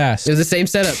sell it fast. It was the same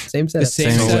setup. The same exact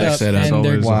setup. setup. And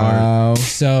they're- Always Wow.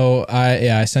 so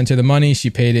I sent her the money. She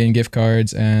paid it in gift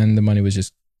cards, and the money was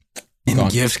just In gone.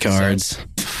 gift cards.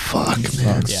 Fuck,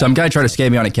 man. Yeah. some guy tried to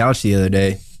scam me on a couch the other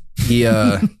day. He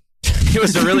it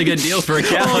was a really good deal for a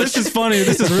couch. Oh, this is funny.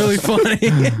 This is really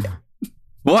funny.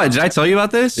 What? Did I tell you about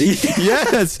this?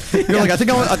 Yes. You're like, I think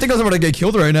I was about to get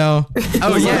killed right now.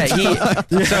 Oh yeah, so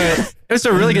it was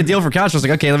a really good deal for couch. I was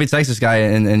like, okay, let me text this guy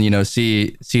and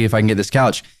see if I can get this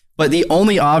couch. But the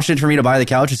only option for me to buy the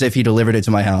couch is if he delivered it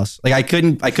to my house. Like I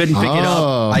couldn't pick it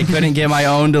Oh. up. I couldn't get my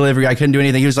own delivery. I couldn't do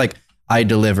anything. He was like, I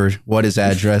delivered. What is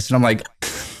address? And I'm like,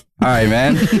 all right,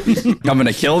 man, coming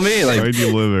to kill me? I Like,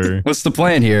 deliver. what's the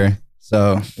plan here?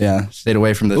 So yeah, stayed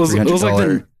away from the It was $300.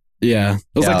 like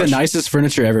the Couch. nicest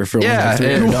furniture ever for yeah, like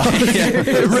it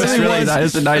 $300. really nice.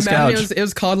 It's a nice Imagine couch. it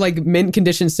was called like mint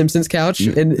condition Simpsons couch,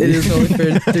 and it is only for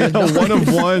 $300. One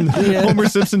of one. Yeah. Homer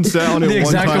Simpson sound. The at one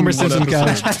exact time, Homer one Simpson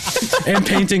episode. couch. And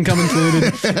painting come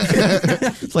included.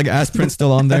 It's like ass print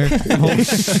still on there. Do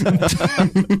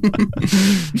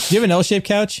you have an L-shaped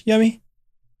couch, Yummy?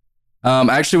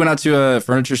 I actually went out to a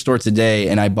furniture store today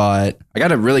and I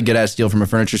got a really good ass deal from a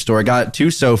furniture store. I got 2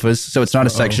 sofas, so it's not a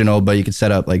sectional, but you can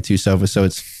set up like 2 sofas, so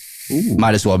it's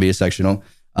might as well be a sectional.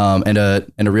 And a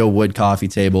real wood coffee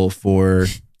table for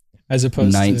as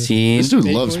opposed 19. This dude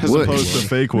loves As wood. opposed to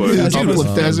fake wood.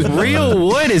 Dude, Real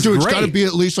wood is Dude, it's great. got to be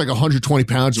at least like 120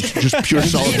 pounds of just pure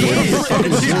solid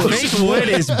wood. Fake wood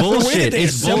is bullshit.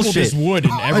 It's assembled this bullshit. wood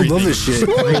and I everything. love this shit.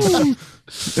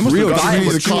 Real buy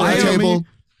the it. coffee table.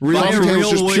 Buy a Coffee table's real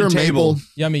just wood pure table. maple.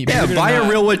 Yummy. Yeah, believe it or buy a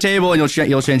not, real wood table and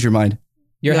you'll change your mind.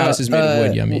 Your house is made of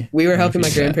wood. Yummy. We were helping my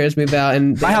grandparents move out,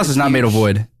 and My house is not made of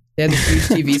wood. They had this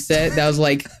huge TV set that was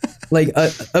like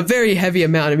a very heavy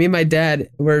amount. And me and my dad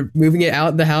were moving it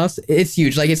out the house. It's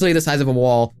huge, like it's literally the size of a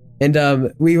wall.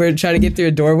 And we were trying to get through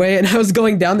a doorway, and I was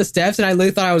going down the steps, and I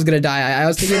literally thought I was gonna die. I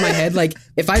was thinking in my head, like,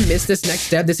 if I miss this next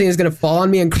step, this thing is gonna fall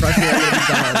on me and crush me. I'm gonna be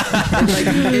gone. And, like,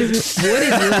 wood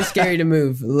is really scary to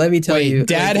move. Let me tell you.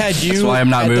 Dad had you. That's why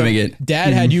I'm not at the- moving it.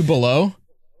 Dad had you below.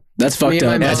 That's fucked Me up.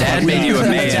 and my mom. Dad made you a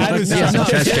man. Dad was- He had some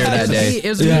chest hair that day. It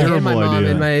was me and my Terrible mom idea.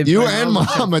 and my You my and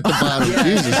mom at the bottom.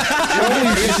 Jesus.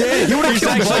 He's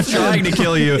actually trying to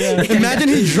kill you. Imagine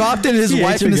he dropped it and his He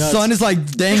wife hates and your his guts. son is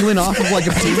like dangling off of like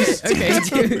a piece. Okay,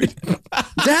 dude.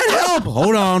 Dad, help!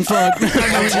 Hold on, fuck.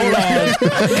 Hold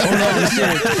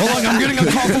on, I'm getting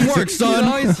a call from work,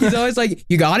 son. He's always like,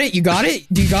 you got it? You got it?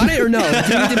 Do you got it or no? Do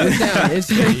you need to put it down? It's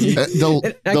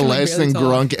The I can last barely thing talk.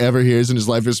 Grunk ever hears in his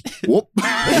life is whoop.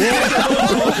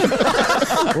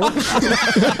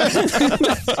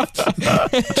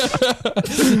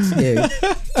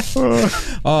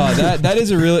 Oh, that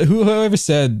is a real. Whoever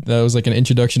said that was like an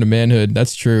introduction to manhood.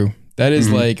 That's true. That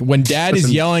is like when dad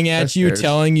is yelling at you,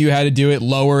 telling you how to do it,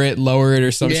 lower it,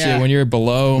 or some Yeah. shit. When you're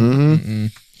below,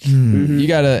 you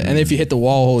gotta. And if you hit the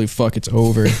wall, holy fuck, it's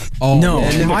over. Oh No,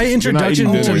 man. my introduction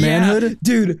eating to dinner. manhood.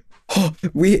 Dude,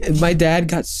 my dad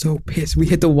got so pissed. We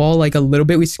hit the wall like a little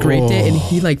bit. We scraped it, and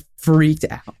he like freaked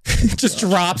out. just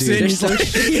drops it. He's like,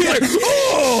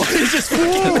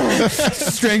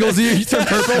 Strangles you, you turn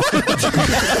purple.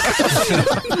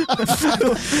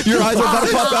 Your eyes are about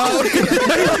to pop out.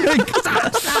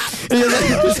 And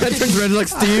his head turns red like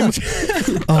steam.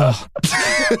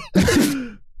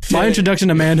 My introduction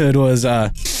to manhood was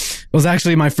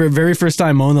actually my very first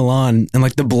time mowing the lawn, and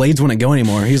like the blades wouldn't go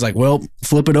anymore. He's like, "Well,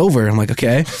 flip it over." I'm like,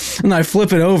 "Okay," and I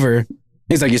flip it over.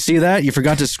 He's like, "You see that? You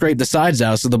forgot to scrape the sides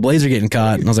out, so the blades are getting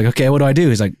caught." And I was like, "Okay, what do I do?"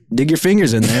 He's like, "Dig your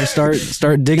fingers in there, start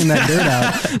digging that dirt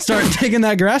out, start digging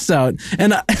that grass out."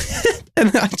 And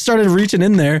I started reaching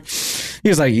in there. He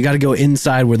was like, "You got to go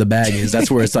inside where the bag is. That's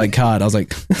where it's like caught." I was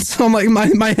like, so I'm like,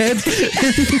 my head's in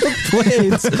the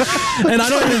blades, and I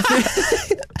don't even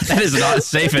think. That is not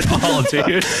safe at all,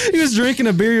 dude. He was drinking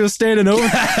a beer. He was standing over.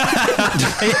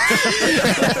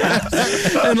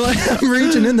 And like I'm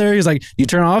reaching in there. He's like, "You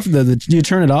turn off you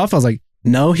turn it off?" I was like,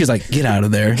 "No." He's like, "Get out of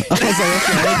there." I was like,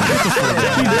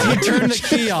 "Okay." He turned the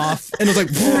key off and it was like,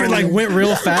 it like went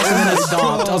real fast and then it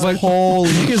stopped. I was like, "Holy!"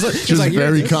 He's Just like,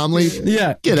 very calmly.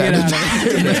 "Yeah, Get out of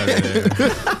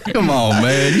there." Come on,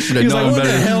 man. You should have He was like, known "What the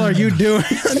better. hell are you doing?"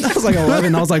 I was like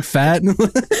 11. I was like fat.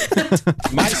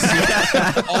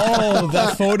 oh,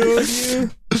 that photo of you.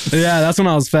 Yeah, that's when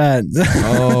I was fat.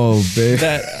 Oh, babe.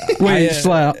 Wait,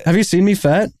 Jschlatt, have you seen me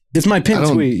fat? It's my pin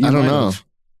tweet. I don't know.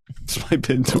 It's my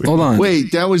pin tweet. Hold on.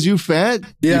 Wait, that was you fat?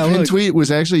 Yeah, Your pin look. tweet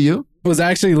was actually you? It was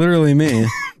actually literally me.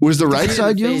 Was the right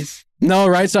side you? Face. No,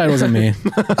 right side wasn't me.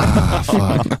 Ah,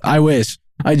 fuck. I wish.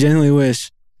 I genuinely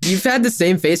wish. You've had the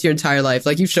same face your entire life.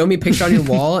 Like, you've shown me a picture on your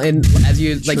wall, and as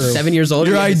you like True. 7 years old,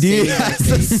 Your you have the ID same has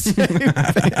exact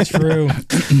the face. same. True.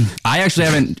 I actually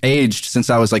haven't aged since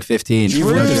I was like 15.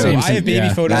 True. Same, I have baby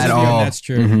yeah. photos At of you, all. and that's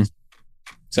true. Mhm.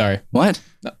 Sorry. What?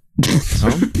 What'd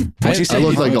you I say?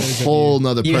 look like a Photos of you. whole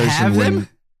nother You person have them?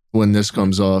 when this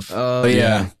comes off. Oh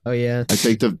yeah. Oh yeah. I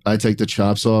take the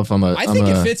chops off. I think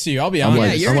it fits you. I'll be I'm honest.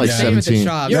 like- Yeah, you're I'm like insane with the 17.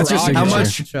 chops. That's You're your rocking How the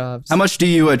much- chops. How much do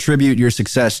you attribute your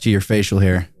success to your facial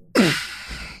hair?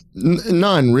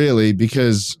 None really,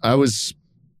 because I was,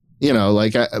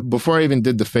 like before I even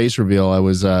did the face reveal, I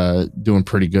was doing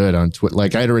pretty good on Twitter.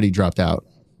 Like I'd already dropped out,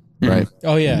 right?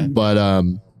 Oh yeah. But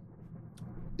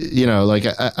like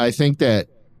I think that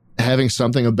having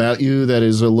something about you that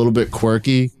is a little bit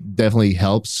quirky definitely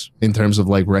helps in terms of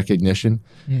like recognition,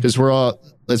 because we're all,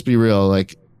 let's be real,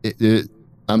 like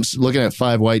I'm looking at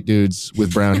 5 white dudes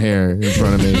with brown hair in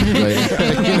front of me,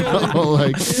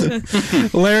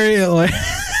 like Larry,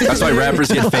 That's why rappers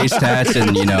get face tats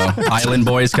and, island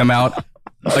boys come out.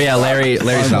 Oh yeah, Larry's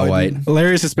not white.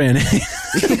 Larry's Hispanic.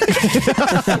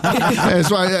 That's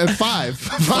why 5.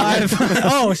 5.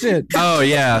 Oh shit. Oh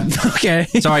yeah. Okay.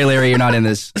 Sorry, Larry, you're not in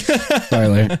this. Sorry,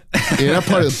 Larry. You're not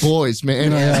part of the boys,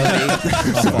 man.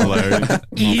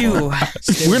 Ew.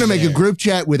 We're gonna make a group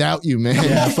chat without you, man.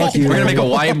 Yeah, fuck you. We're gonna make a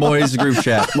white boys group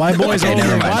chat. White boys Okay, only.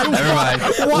 never mind. Never mind.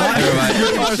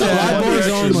 White boys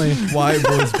only. White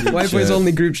boys. White boys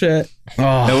only group chat.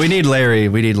 Oh. No, we need Larry.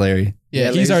 We need Larry. Yeah,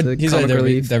 Yeah, he's Larry's our the he's our comic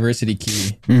relief. diversity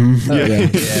key.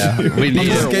 Mhm. Yeah, we need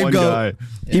That him. one guy.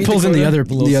 He pulls in the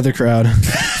other crowd.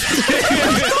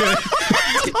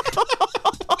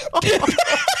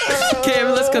 Okay,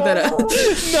 let's cut that out.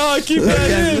 No, keep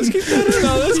that in. Let's keep that in.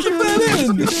 No, let's keep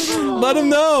that in. Let him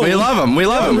know. We love him. We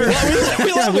love him. We love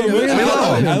him. We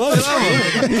love him. I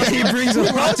love him. He brings a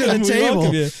lot to the We table.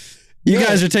 welcome you. You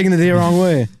guys are taking it the wrong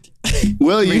way.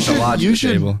 Will, you Brings a lot to should.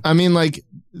 the table. I mean, like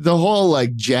the whole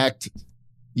like jacked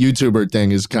YouTuber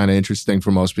thing is kind of interesting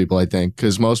for most people, I think,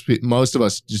 because most of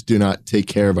us just do not take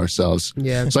care of ourselves.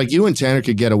 Yeah. It's like you and Tanner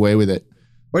could get away with it.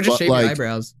 Or just But, shave like, your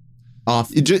eyebrows off.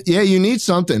 You need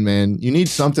something, man. You need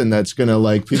something that's gonna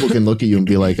like people can look at you and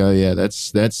be like, oh yeah,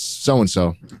 that's so and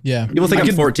so. Yeah. People think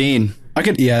I'm 14. I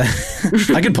could, yeah.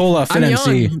 I could pull a fit I'm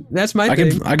MC. young. That's my I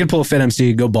thing. could pull a fit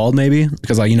MC, go bald maybe,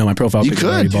 because like my profile You picture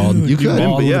is already could. bald. You could.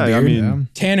 Bald with a Yeah, I beard. mean,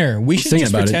 Tanner, we should Sing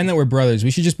just about pretend that we're brothers.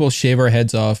 We should just both shave our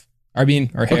heads off. Our hair.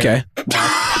 Okay.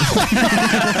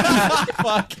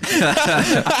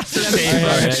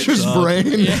 It's just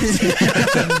brain.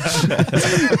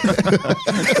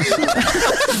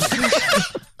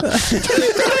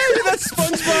 That's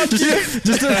SpongeBob.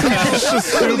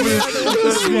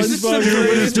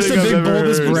 Just a I've big ever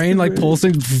bulbous heard. brain like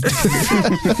pulsing.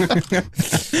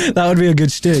 That would be a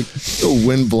good shtick. The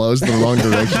wind blows in the wrong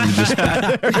direction.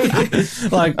 You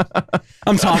just Like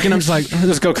I'm talking, I'm just like,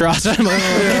 let's go cross. I'm like,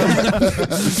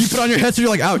 You put on your headset, you're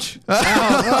like, ouch. that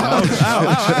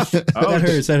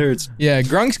hurts. That hurts. Yeah,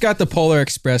 Grunk's got the Polar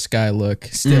Express guy look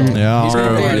still. Yeah. He's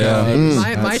got Yeah. the-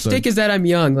 Yeah. My shtick is that I'm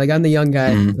young. Like I'm the young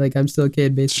guy. Like I'm still a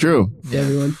kid, it's basically. true. to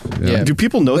everyone. Yeah. Do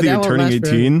people know But that that you're won't turning last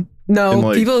forever. 18? No, In,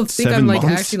 like, people think 7 I'm like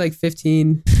months? actually like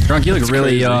 15. Drunk, you look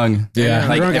really young. Yeah.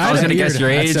 Like Drunk, if I I was had a gonna guess beard your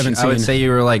at age, I 17. would say you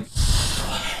were like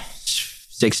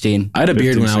 16. I had a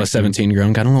beard 15, when I was 16. 17,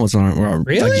 Grunk. I don't know what's on.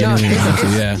 Really? Like, No, genuinely want to,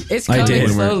 yeah. It's I coming did.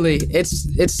 slowly.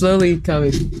 It's slowly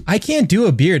coming. I can't do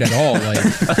a beard at all. Like,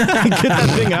 Get that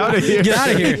thing out of here. Get out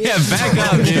of here. Yeah, back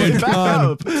up, dude. Back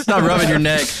up. Stop rubbing your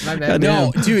neck. My bad.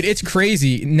 no, dude, it's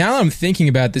crazy. Now that I'm thinking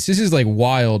about this is like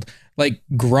wild. Like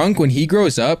Grunk, when he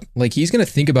grows up, like he's gonna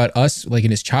think about us like in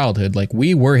his childhood. Like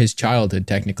we were his childhood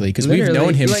technically, because we've Literally,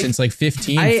 known him like, since like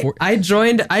 15. I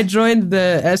joined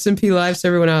the SMP live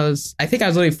server when I was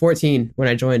literally 14 when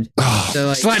I joined. So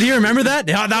like, Jschlatt, do you remember that?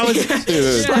 Yeah, that was.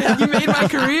 yeah, you made my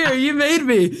career. You made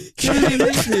me. You really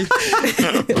made me.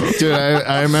 Dude,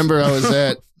 I remember I was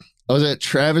at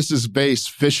Travis's base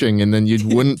fishing, and then you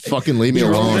wouldn't fucking leave me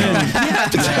alone.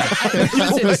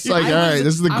 It's like, all right,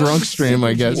 this is the Grunk stream,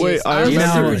 I guess. Wait, I You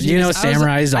know,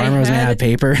 Samurai's armor was made out of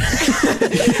paper.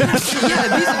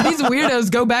 Yeah, these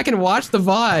weirdos go back and watch the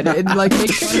VOD and like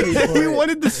make fun of me for we it.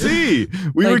 wanted to see.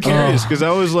 We were Like, curious because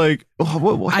I was like, oh,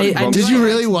 what I Grunk- Did you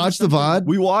really watch the VOD?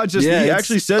 We watched this. Yeah, He it's-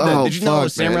 actually said that. Oh, Did you know?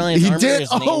 fuck, Sam man. Ramley's He armor did. is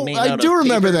Oh, made I out do of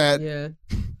remember paper. that. Yeah.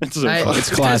 It's so I- funny. It's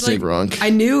classic, Because, Grunk. I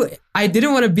knew I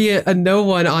didn't want to be a no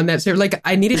one on that server. Like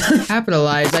I needed to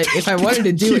capitalize. Like, if I wanted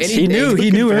to do anything,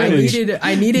 He knew I early. needed. Yeah,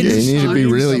 you need to be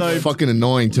really Sniped. fucking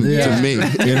annoying to me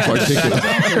in particular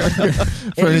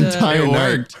for an And, entire It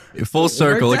night. worked. Full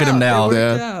circle. Look Worked at him out. now. It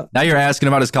worked Yeah. out. Now you're asking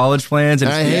about his college plans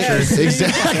and I his hate future. it.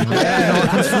 Exactly.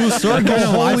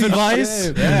 Life advice.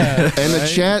 And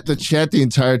the chat the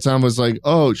entire time was like,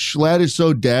 "Oh, Jschlatt is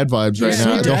so dad vibes right Yeah,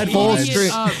 now." The dad whole vibes.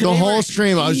 stream, the whole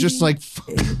stream, I was just like,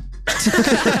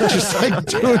 just like,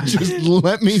 dude, just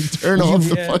let me turn off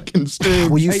the fucking stream.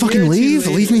 Will you A fucking year or two leave?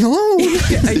 later. Leave me alone. A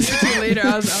year or two later,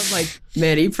 I was like,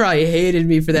 man, he probably hated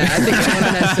me for that. I think someone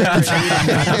on that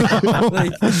server hated me.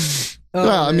 Like, oh,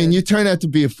 Well, I man. mean, you turned out to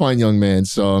be a fine young man,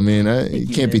 so I mean, you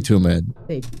can't be too mad.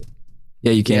 Thank you.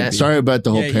 Yeah, you can't. Yeah. be. Sorry about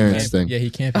the whole yeah, you parents can't- thing. Yeah, he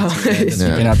can't. Be Oh, too bad. You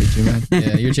cannot be too mad.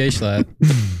 Yeah, you're Jschlatt.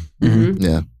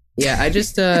 Yeah. Yeah, I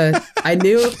just I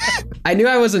knew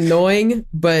I was annoying,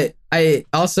 but I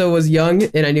also was young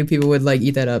and I knew people would like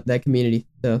eat that up, that community.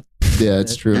 So Yeah,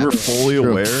 it's true. You were fully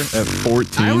True. aware at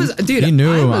 14. I was, dude. He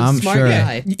knew, I'm a I'm smart sure.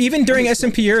 guy. Even during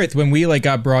SMP Earth, when we like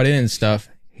got brought in and stuff,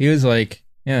 he was like,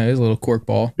 Yeah, it was a little cork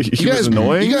ball. He was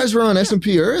annoying. You guys were on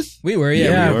S&P Earth? We were,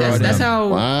 Yeah, we were. That's how.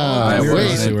 Wow. all of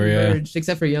Wait. us We were, yeah. converged,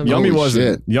 except for Yummy. Yummy Holy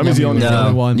wasn't. shit. Yummy's the only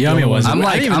No. one. Yummy was. I'm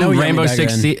like, I'm Yummy Rainbow back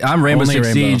Six then. Siege. I'm Rainbow Only Six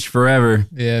Rainbow. Siege forever.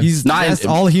 Yeah. That's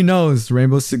all he knows.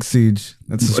 Rainbow Six Siege.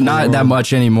 That's his Not whole that world.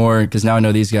 much anymore because now I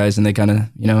know these guys and they kind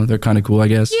of, they're kind of cool, I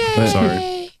guess.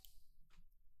 But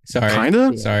Sorry.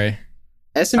 Kinda? Sorry.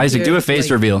 S&P Isaac, do a face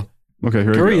reveal. Okay,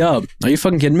 here we Hurry go. up. Are you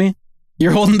fucking kidding me?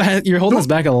 You're holding back. You're holding us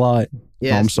back a lot. Oh,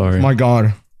 Yes. I'm sorry. My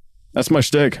God. That's my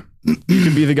shtick. You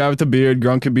could be the guy with the beard.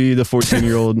 Grunt could be the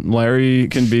 14-year-old. Larry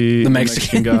can be The the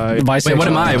Mexican guy. the Wait, what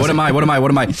am I? What am I? What am I?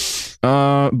 What am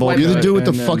I? Bald You're the guy, dude with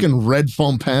the and then- fucking red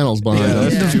foam panels behind Yeah,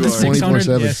 him. that's who you are.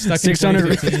 24/7. Yeah, stuck 600.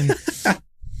 in 2015.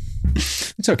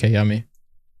 It's okay, Yummy.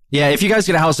 Yeah, if you guys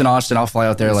get a house in Austin, I'll fly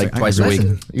out there like twice a week.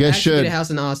 You I guys should get should. a house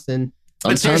in Austin.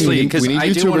 I'm But telling you, seriously, because we need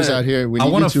I do YouTubers wanna, out here. We I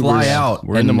need want to YouTubers. fly out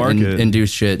We're in the market. and do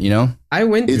shit, you know? I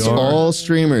went. It's to all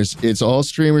streamers. It's all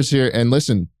streamers here. And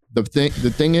listen, the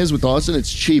thing is with Austin,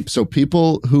 it's cheap. So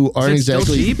people who aren't it still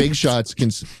exactly cheap? big shots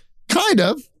can kind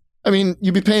of. I mean,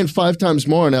 you'd be paying 5 times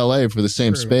more in LA for the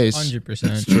same space.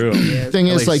 100%. True. Yeah. Thing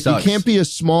LA is, like, sucks. you can't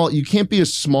be a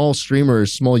small streamer or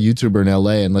small YouTuber in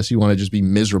LA unless you want to just be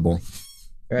miserable.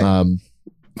 Right.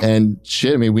 And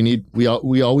shit, I mean,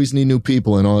 we always need new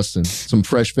people in Austin. Some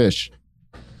fresh fish.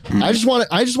 I just want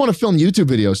to film YouTube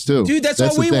videos too. Dude, that's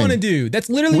all the we thing. want to do. That's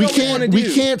literally We what we want to can't. do.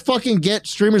 We can't fucking get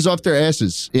streamers off their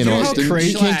asses in You know how Austin.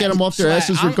 crazy- You can't get them off their Jschlatt,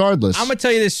 asses regardless. I'm gonna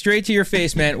tell you this straight to your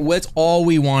face, man. That's all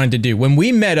we wanted to do. When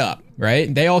we met up,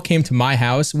 right? They all came to my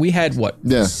house. We had what?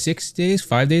 Yeah. 6 days,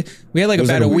 5 days. We had like was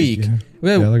about like a a week. week, yeah. We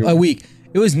had Yeah, like a a week.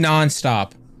 It was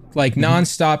nonstop. Like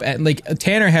nonstop. And like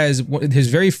Tanner has his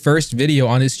very first video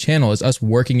on his channel is us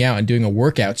working out and doing a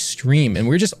workout stream, and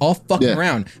we are just all fucking Yeah.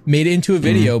 around. Made it into a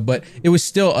video, but it was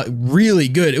still a really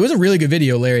good. It was a really good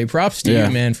video, Larry. Props to Yeah.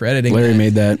 you, man, for editing. Larry that.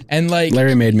 made that. And like,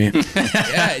 Larry made me.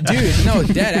 yeah, dude, no,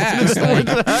 dead ass. Where Like,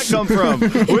 did that come from?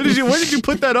 Where did you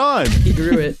put that on? He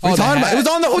grew it. oh, the Talking about, hat. it was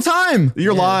on the whole time.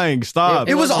 You're lying. Stop.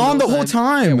 It was on the whole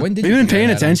time. When did Have you been paying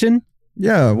get that on? attention?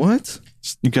 Yeah, what?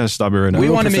 You gotta stop it right now. We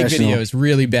I'm a want to make professional. videos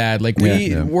really bad. Like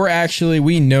Yeah.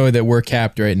 we know that we're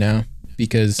capped right now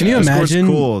because Can you Discord's imagine?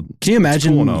 cool. Can you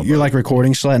imagine cool now, you're but- like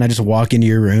recording Jschlatt and I just walk into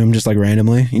your room just like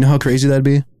randomly? You know how crazy that'd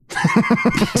be?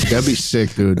 That'd be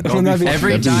sick, dude. Wouldn't that be-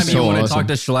 Every That'd be time so you want to awesome. talk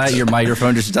to Jschlatt, your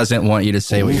microphone just doesn't want you to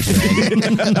say what you're saying.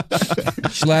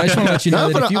 Jschlatt, I just want to let you know No,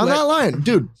 that but if you I'm let, not lying,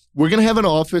 dude. We're gonna have an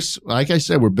office. Like I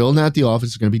said, we're building out the office.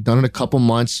 It's gonna be done in a couple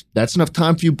months. That's enough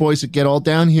time for you boys to get all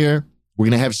down here. We're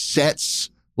gonna have sets,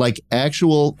 like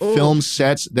actual film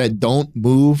sets that don't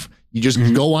move. You just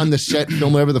go on the set,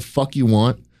 film whatever the fuck you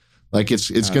want. Like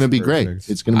it's gonna be great. perfect.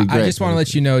 It's gonna be great. I just want to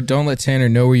let you know, don't let Tanner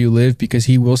know where you live because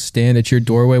he will stand at your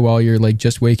doorway while you're like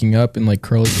just waking up and like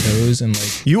curl his toes and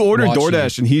like You order watch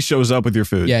DoorDash and he shows up with your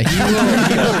food. Yeah, he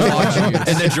will watch you.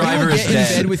 And the driver He will is get in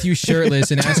dead. bed with you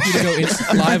shirtless and ask you to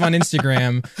go live on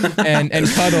Instagram and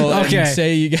cuddle Okay. and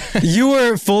say you got You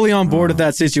were fully on board with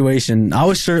that situation. I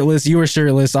was shirtless. You were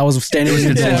shirtless. I was standing in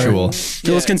the door. Consensual.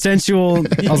 It was consensual.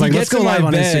 I was like, He let's gets go in my live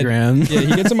on bed. Instagram. Yeah,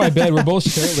 he gets in my bed. We're both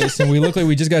shirtless, and we look like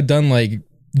we just got done like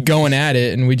going at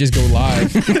it, and we just go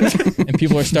live, and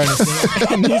people are starting to sing,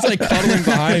 and he's like cuddling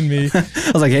behind me.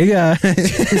 I was like, hey guys.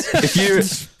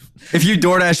 If you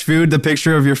DoorDash food, the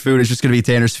picture of your food is just gonna be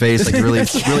Tanner's face, like really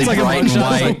like a bright and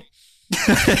mugshot. white.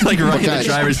 Like right in the Okay.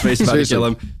 driver's face, about to Seriously, kill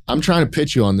him. I'm trying to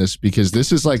pitch you on this because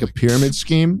this is like a pyramid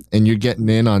scheme, and you're getting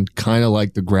in on kind of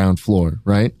like the ground floor,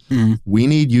 right? We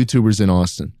need YouTubers in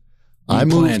Austin. I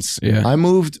moved. Plants, yeah. I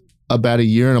moved about a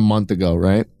year and a month ago,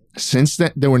 right? Since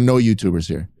then, there were no YouTubers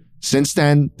here. Since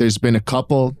then, there's been a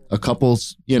couple,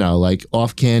 you know, like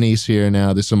off cannies here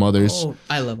now. There's some others, Oh,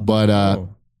 I love him.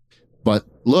 but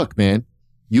look, man,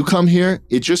 you come here,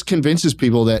 it just convinces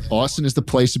people that Austin is the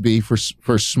place to be for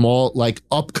small, like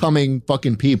upcoming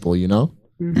fucking people. You know,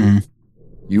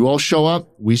 you all show up,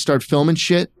 we start filming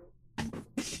shit.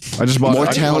 I just bought More I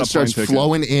just bought talent a starts plane ticket.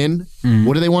 flowing in. Mhm.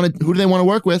 What do they want to? Who do they want to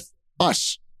work with?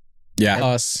 Us. Yeah.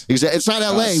 Us. Exactly. It's not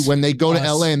LA when they go to Us.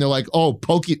 LA and they're like, oh,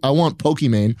 I want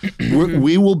Pokemon.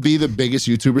 We will be the biggest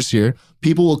YouTubers here.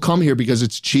 People will come here because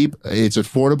it's cheap, it's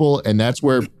affordable, and that's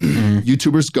where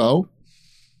YouTubers go. All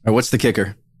right, what's the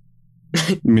kicker?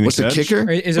 You mean What's the catch? kicker?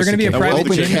 Is there going to be a kicker? private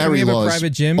Open gym? Can carry we have a laws. private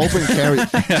gym? Open carry.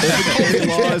 Carry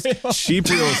laws, cheap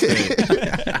real estate.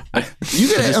 You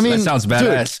get. I mean, that sounds dude,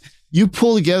 badass. you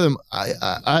pull together.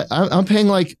 I'm paying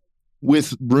like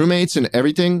with roommates and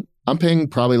everything. I'm paying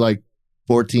probably like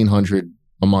 $1,400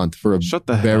 a month for a Shut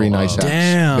the very hell nice up. house.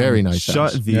 Damn. Very nice Shut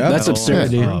house. the Yeah, that's hell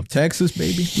absurd, dude. up. Texas,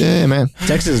 baby. Yeah, man.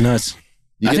 Texas is nuts.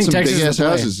 You I get think some Texas big is ass the play.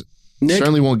 houses. Nick?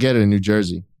 Certainly won't get it in New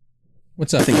Jersey.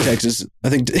 What's up? I think Texas. I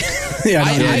think Yeah,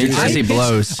 no, I- New I- Jersey pitched-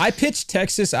 blows. I pitched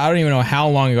Texas. I don't even know how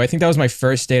long ago. I think that was my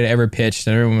first state I ever pitched,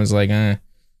 and everyone was like, I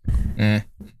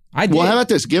did. Well, how about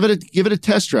this? Give it a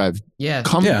test drive. Yeah.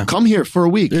 Come here for a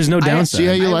week. There's no downside. See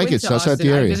how you I like went it. to Suss out Austin.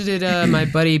 the I area. visited my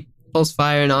buddy Pulse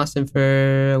Fire in Austin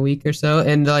for a week or so,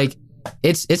 and like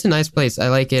it's a nice place. I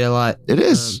like it a lot. It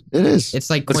is. It is. It's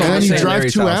like And then you Saying drive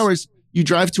Larry's 2 house. hours. You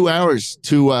drive 2 hours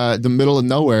to the middle of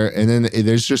nowhere, and then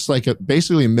there's just like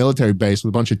basically a military base with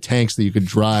a bunch of tanks that you could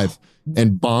drive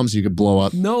and bombs you could blow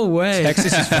up. no way.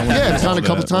 Texas is fun. Yeah, I've done it a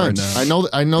couple that right times. now.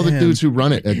 I know the dudes who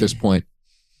run it at this point.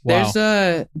 Wow.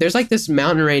 There's like this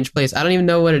mountain range place. I don't even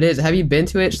know what it is. Have you been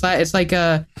to it, Jschlatt?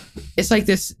 It's like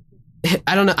this.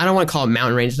 I don't know. I don't want to call it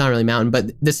mountain range. It's not really mountain,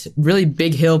 but this really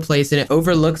big hill place, and it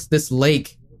overlooks this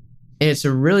lake. And it's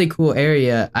a really cool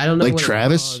area. I don't know. Lake what it's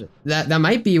Travis? called. That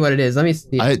might be what it is. Let me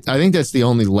see. I think that's the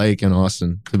only lake in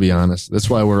Austin, to be honest. That's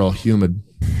why we're all humid.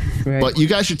 Right. But you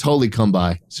guys should totally come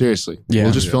by. Seriously. Yeah.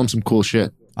 We'll just film some cool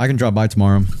shit. I can drop by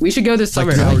tomorrow. We should go this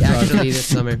summer. Like, Like, actually, this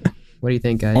summer. What do you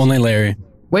think, guys? Only Larry.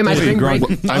 Wait, my spring break.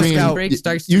 I mean, spring break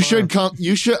starts you tomorrow. should come.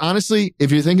 You should, honestly,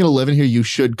 if you're thinking of living here, you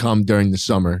should come during the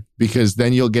summer because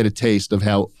then you'll get a taste of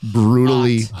how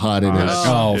brutally hot it is.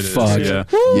 Oh, It is, fuck. Yeah.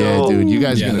 Yeah, dude. You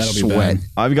guys Yeah, are going to that'll be sweat. bad.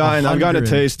 I've gotten a 100.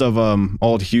 taste of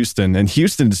old Houston, and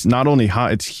Houston's not only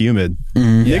hot, it's humid.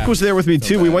 Mhm. Nick was there with me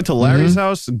too. We went to Larry's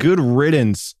house. Good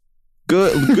riddance.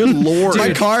 Good lord. My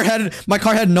car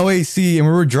had no AC, and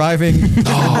we were driving.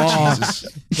 Oh, Jesus.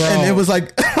 And it was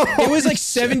like It was like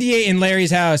 78 in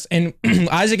Larry's house, and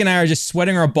Isaac and I are just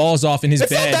sweating our balls off in his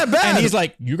It's not bed. that bad. And he's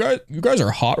like, "You guys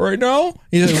are hot right now."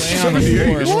 He's like laying on the 78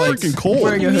 floor. is We're like, freaking cold.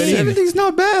 Wearing a hoodie. everything's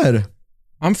not bad.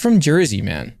 I'm from Jersey,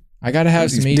 man. I gotta have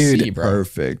some AC, Dude, bro.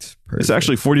 Perfect. It's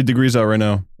actually 40 degrees out right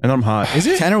now, and I'm hot. Is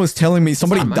it? Tanner was telling me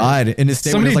somebody not mine. died in his state.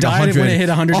 Somebody when it was like died 100. when it hit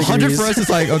 100 100 degrees. for us is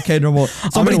like okay, normal.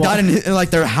 Somebody gonna died in like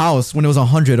their house when it was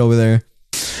 100 over there.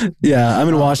 Yeah, I'm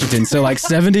in Washington, so like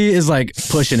 70 is like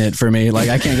pushing it for me. Like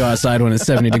I can't go outside when it's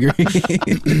 70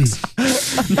 degrees.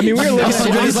 I mean, we're looking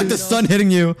at It's like the sun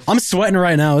hitting you. I'm sweating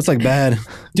right now. It's like bad.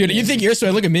 dude. You think you're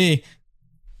sweating? Look at me.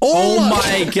 Oh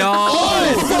my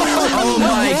god! Oh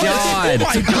my god!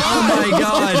 Oh my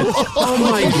god! Oh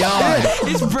my god!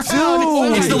 It's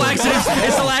brown. It's the laxatives.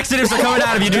 It's the laxatives are coming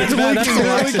out of you, dude. You're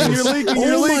leaking.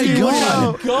 Oh my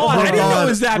god. God, I didn't know it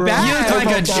was that You bad. look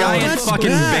like a giant fucking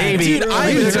baby. Dude,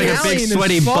 I'm You look like a big Italian as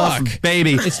sweaty buff fuck.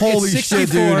 baby. It's Holy shit,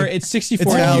 64. dude. It's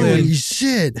 64. Italian. humid.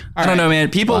 shit. I don't know,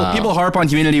 man. People harp on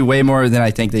humidity way more than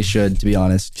I think they should, to be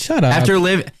honest. Shut up.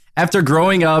 After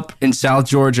growing up in South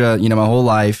Georgia, my whole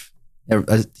life,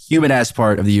 a humid ass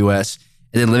part of the U.S.,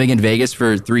 and then living in Vegas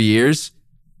for 3 years,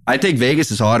 I think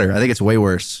Vegas is hotter. I think it's way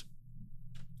worse.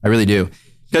 I really do.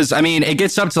 Because, I mean, it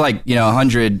gets up to like,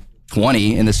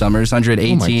 120 in the summers,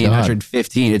 118, God.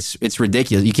 115. It's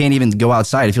ridiculous. You can't even go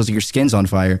outside. It feels like your skin's on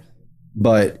fire.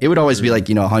 But it would always be like,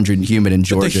 100 and humid in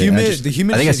Georgia. And I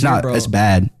humid I think shit it's not here, bro. as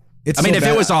bad. It's I mean, so if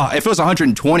bad. it was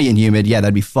 120 and humid, yeah,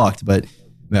 that'd be fucked. But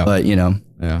Yeah.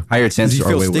 Yeah. higher 'Cause temps you are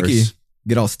feel way sticky. worse.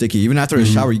 Get all sticky. Even after a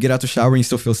shower, you get out the shower and you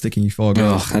still feel sticky and you feel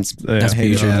gross. Oh, that's Yeah,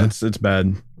 huge. yeah. It's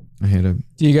bad. I hate it.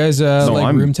 Do you guys like I'm- room I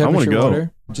wanna temperature go.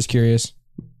 water? Just curious.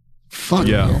 Fuck.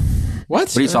 Yeah. What?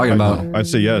 What are you talking about? I'd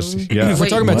say yes. Yeah. If we're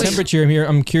talking about temperature,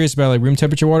 I'm curious about like room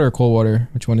temperature water or cold water.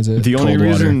 Which one is it? The only Cold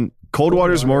water. reason cold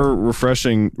water is more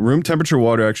refreshing. Room temperature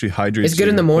water actually hydrates. It's good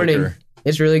in you the morning. quicker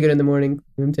It's really good in the morning.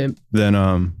 Room temp.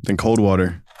 than cold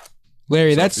water.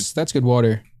 Larry, that's good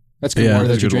water. That's good Yeah, water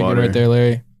that that's you're good drinking water. right there,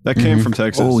 Larry. That came from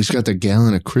Texas. Oh, he's got the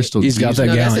gallon of crystal. He's got that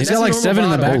No, gallon. that's He's got like a 7 in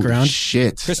the normal bottle. background.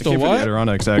 Shit. That Crystal came from the what?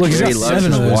 Adirondacks, Look, actually. he's got He loves 7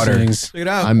 of his those water. things. Check it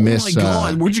out. I miss. Oh my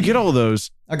god, where'd you get all of those?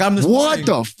 I got him this What morning.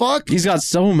 the fuck? He's got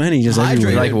so many just Hydrated.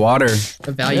 everywhere. Like water.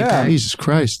 A value Yeah. pack. Jesus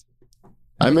Christ.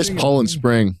 I miss Poland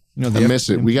Spring. You know, I the miss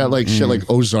it. We got like shit like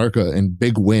Ozarka and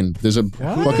Big Wind. There's a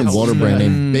fucking water brand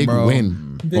named Big bro.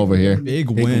 Wind over here. Big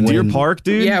Big win. Deer Park,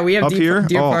 dude? Yeah, we have up Deer, here.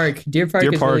 Deer Oh, Park. Deer Park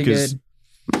Deer is Park really is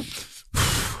good.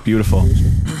 beautiful.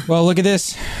 Well, look at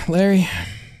this, Larry.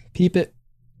 Peep it.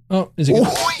 Oh, is it? Good?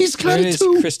 Oh, he's There got it it is.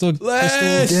 too. Crystal.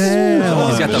 Yes.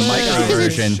 He's got the micro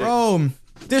version. Bro,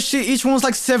 this shit, each one's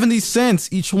like 70 cents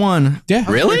each one. Yeah.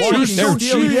 Really? Fucking so no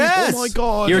deal. cheap. Yes. Oh my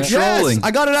god. You're Yes. trolling.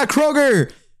 I got it at Kroger.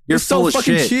 You're It's so full of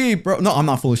fucking shit. cheap, bro. No, I'm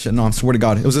not full of shit. No, I swear to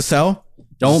God. It was a sell.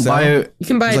 Don't buy it. You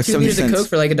can buy It's like 2 70 liters of cents. Coke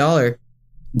for like $1.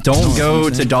 Don't go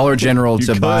to Dollar General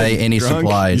to could, buy any drunk.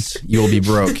 supplies. You will be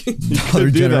broke. Dollar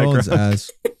do that General's crap.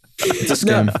 ass. It's a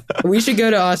scam. We should go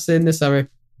to Austin this summer.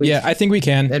 Yeah, I think we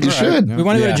can. That'd You be fun. should. We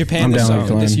want to go Yeah, to Japan I'm this, down with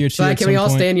this Glenn. year too. So like, at can we some all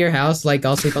point. stay in your house? Like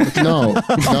I'll sleep on the No,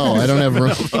 I don't have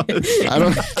room. I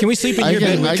don't. Can we sleep in I your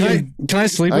bed? can. I can. Can I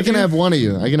sleep I with can you? have one of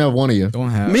you. I can have one of you. Don't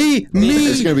have Me.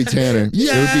 It's gonna be Tanner.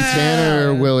 Yeah. It would be Tanner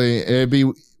or Willie. It'd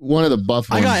be one of the buff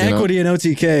ones. I got you know? equity in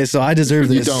OTK, so I deserve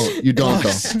this. You don't though.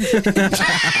 You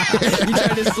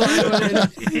tried to slide one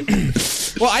in.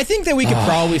 Well, I think that we could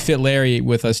probably fit Larry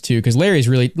with us too, because Larry,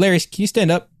 can you stand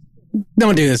up?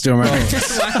 Don't do this to him.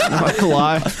 Right? I'm not gonna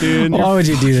lie, dude. Why would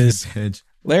you do this?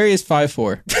 Larry is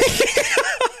 5'4".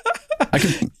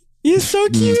 He is so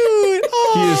cute.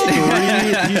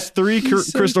 He's three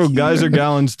crystal geyser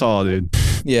gallons tall, dude.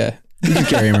 Yeah. You can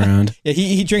carry him around. Yeah,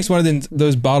 he drinks one of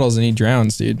those bottles and he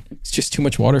drowns, dude. It's just too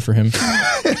much water for him.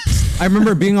 I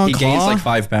remember being on He call. gains like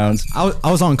 5 pounds. I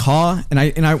was on call and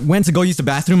I went to go use the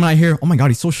bathroom and I hear, oh my god,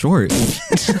 he's so short.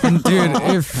 And dude,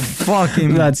 it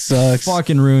fucking That sucks.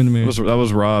 fucking ruined me. That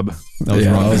was Rob. That was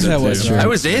wrong. That was I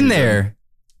was in there.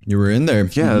 You were in there.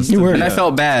 Yeah, that's You were. And I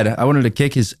felt bad. I wanted to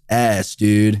kick his ass,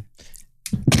 dude.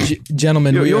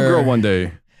 Gentlemen, You'll we grow are one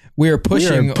day. we are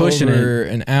pushing pushing over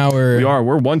an hour. We are.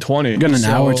 We're 120. Got an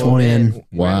hour 20 in.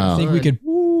 Wow. I think we could.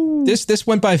 This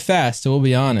went by fast, so we'll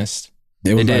be honest.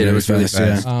 It did. It was really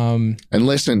fast. And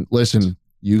listen.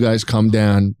 You guys come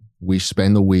down. We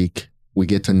spend the week. We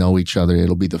get to know each other.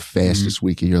 It'll be the fastest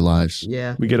week of your lives.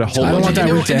 Yeah. We get a whole I don't want bunch that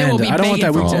of week to end. I don't want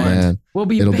that week to Oh end. man, We'll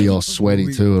be. it'll be banging all for sweaty 4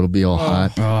 weeks. too. It'll be all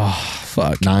hot. Oh,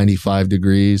 fuck. 95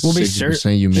 degrees. We'll be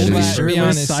 60% humidity. We'll be Shirtless,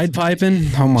 honest. side piping.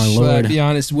 Oh my Shall I lord. be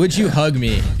honest? Would you hug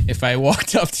me if I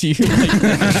walked up to you like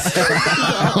this?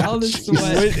 All the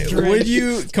sweat. would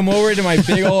you come over to my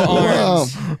big old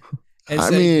arms and I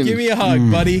say, mean, "Give me a hug,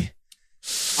 buddy"?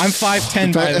 I'm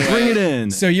 5'10", by the way. Bring it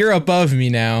in. So you're above me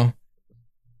now.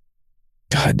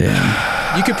 God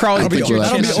damn. You could probably I put think your we'll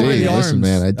have chin to up. see. over the Listen, arms.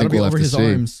 man, I think That'll be we'll have over to his see.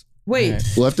 arms. Wait. Alright.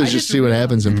 We'll have to I just just see what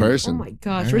happens in Oh person. my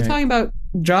gosh, All we're right. talking about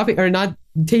dropping or not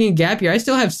taking a gap year. I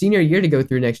still have senior year to go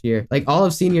through next year, like all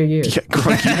of senior year. Yeah,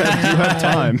 Grunk, you have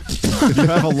time. You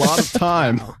have a lot of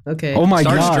time. Okay. Oh my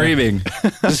Start god. streaming.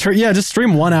 Just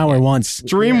stream 1 hour once.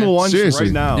 Stream Yeah. once Seriously.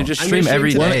 right now. Dude, just I'm stream gonna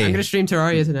every I'm day. gonna stream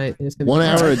Terraria tonight. And it's gonna 1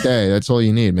 hour a day. That's all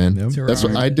you need, man. Yep. That's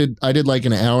what I did. I did like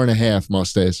an hour and a half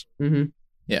most days. Mm-hmm.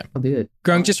 Yeah. I'll do it.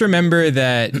 Grunk, just remember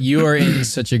that you are in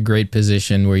such a great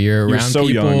position where you're You're around so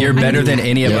people. young. You're better than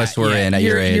any of Yeah. us were in at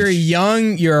your age. You're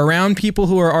young. You're around people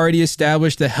who are already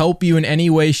established to help you in any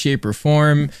way, shape, or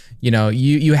form. You know,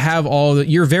 you have all.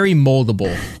 You're very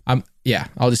moldable. Yeah,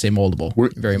 I'll just say moldable.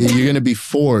 Very moldable. You're going to be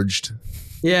forged.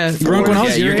 Yeah. Grunk, when I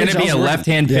was Yeah, your you're age, going to I be a was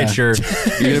left-hand Yeah. pitcher.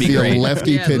 You're going to be a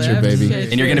lefty Yeah, pitcher, left baby. pitcher.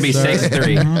 And you're going to be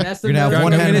 6'3". That's the You're gonna have number.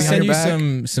 one I'm hand gonna behind send your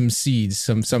you back. some seeds,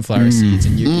 some sunflower seeds,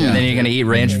 and you. And then you're going to eat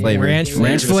ranch flavor. Ranch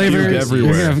Ranch flavor.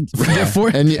 everywhere.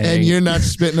 And you're not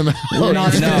spitting them out. You're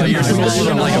not No, you're spitting swallowing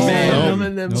them like a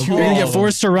man. Them You're gonna get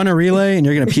forced to run a relay, and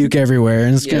you're gonna puke everywhere,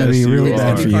 and it's gonna Yes, be you really are.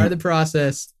 bad for Part of you. the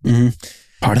process.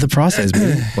 Part of the process,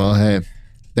 baby. Well, hey,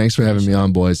 thanks for having me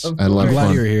on, boys. I had a lot I'm of glad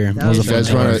you were fun. here. That That was a was You guys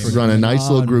fun run time. a nice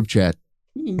little group chat.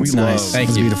 We love- nice. Thank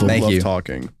It was you. beautiful. Thank Love you.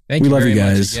 talking. Thank We you love very you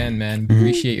much guys. again, man.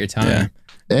 Appreciate your time. Yeah.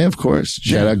 And of course,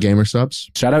 shout out Gamer Subs.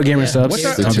 Shout out Gamer Yeah. Subs.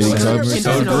 What's The titty Subs.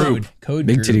 Code group. Code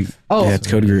Big group. titty. Oh. Yeah, it's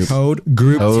code group. Code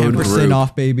group Code 10% group.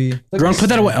 off, baby. Grunk, put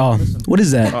that away. Oh, what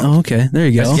is that? Oh, okay. There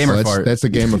you go. That's gamer Oh, fart. that's the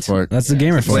gamer part. That's the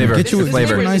gamer Flavor. flavor. Get you,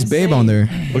 Flavor. get you a nice babe on there.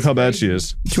 Look how bad she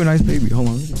is. Get you a nice baby. Hold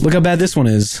on. Look how bad this one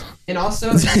is. And also,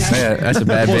 Yeah, that's a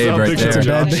bad Pulls babe out right pictures there.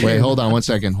 of Josh. Bad Wait, hold on one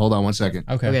second.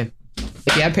 Okay. okay.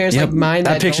 If you have parents Yep. like mine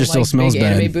That that picture don't still like smells big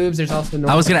bad. anime boobs, there's also no.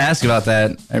 I was going to ask about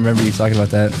that. I remember you talking about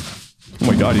that. Oh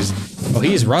my god, he's Oh,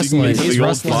 he's rustling. Digging into He's the old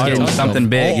rustling. files. Getting something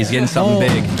big. He's getting something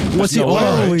big. What's he? No way.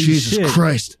 Oh, Jesus shit.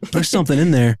 Christ. There's something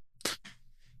in there.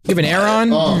 You have an air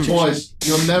on? Oh, boys,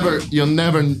 you'll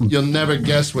never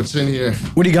guess what's in here.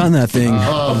 What do you got in that thing?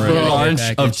 Oh, bro. Bunch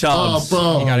package. of Oh, chubs.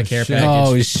 bro. You got a care package.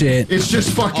 Oh shit. It's just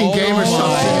fucking Gamer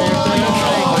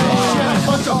Subs.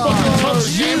 Bunch of fucking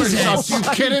Tubs Gamer Subs. You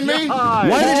kidding me? Why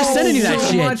are they just sending you that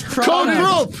shit? Code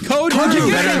group. Code How'd you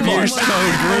group. get that? Use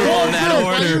code group on that I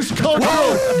order. use code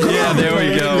group. Yeah, there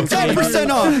we go. 10%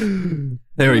 off.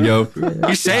 There we go.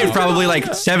 You saved probably like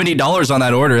 $70 on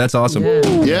that order. That's awesome.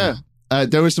 Yeah.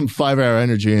 There was some 5-hour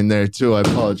energy in there too. I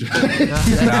apologize.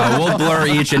 We'll blur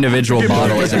each individual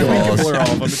bottle as it falls. blur all of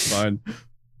them. It's fine.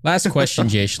 Last question,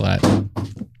 Jschlatt.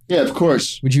 Yeah, of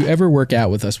course. Would you ever work out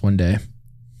with us one day?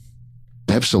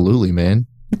 Absolutely, man.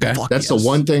 Okay. That's the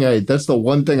one thing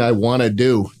I want to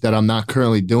do that I'm not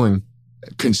currently doing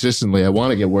consistently. I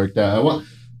want to get worked out. You want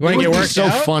It to would get be worked so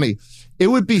out? funny. It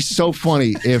would be so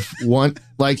funny if one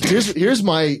like here's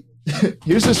my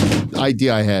here's this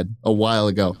idea I had a while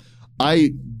ago.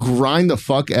 I grind the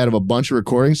fuck out of a bunch of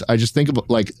recordings. I just think of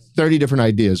like 30 different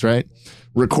ideas, right?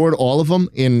 Record all of them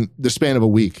in the span of a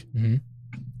week.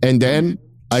 And then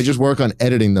I just work on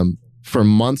editing them for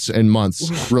months and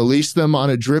months, release them on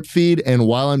a drip feed. And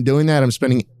while I'm doing that, I'm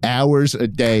spending hours a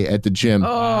day at the gym.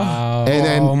 And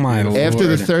then after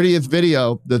the 30th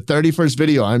video, the 31st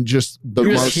video, I'm just the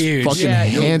most fucking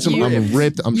handsome. I'm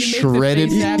ripped. I'm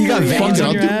shredded. You got veins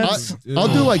on your abs? I'll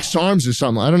do like SARMs or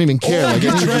something. I don't even care. Like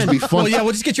it would just be funny. Well, yeah,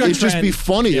 we'll just get you on It'd just trend. be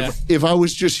funny if I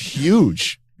was just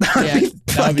huge.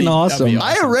 Fucking awesome.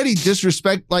 I already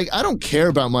disrespect, like, I don't care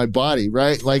about my body,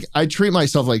 right? Like, I treat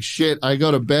myself like shit. I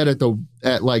go to bed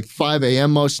at like 5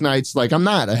 a.m. most nights. Like, I'm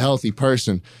not a healthy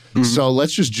person. So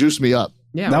let's just juice me up.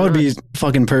 Yeah, that would be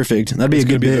fucking perfect. That'd be a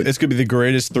good bit. It's gonna be the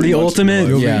greatest 3 The months of your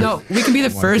ultimate, life. yeah. No, we can be the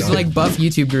first like buff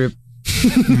YouTube group.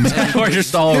 We're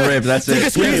just all ripped. That's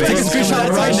it. Take a screenshot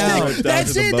right now.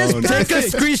 That's it. That's Take a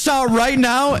screenshot right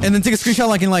now, and then take a screenshot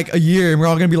like in like a year, and we're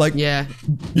all gonna be like, Yeah.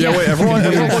 Yeah, wait, everyone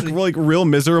look like real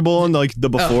miserable in like the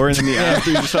before and then the after.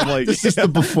 You just have like This is the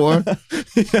before.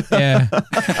 Yeah.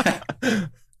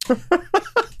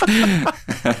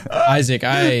 Isaac,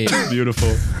 beautiful.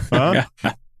 Huh?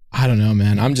 I don't know,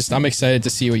 man. I'm excited to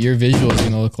see what your visual is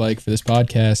going to look like for this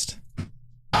podcast.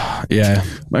 Yeah.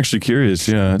 I'm actually curious.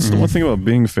 Yeah, it's the one thing about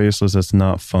being faceless that's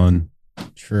not fun.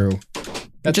 True.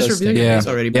 That Just does reveal your Yeah, face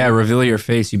already. yeah. Reveal your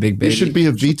face, you big You baby. should be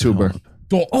a VTuber.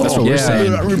 Oh, That's what we're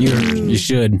saying. You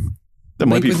should. That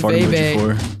might Link be with fun to Bebe.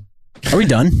 for. Are we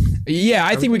done? yeah,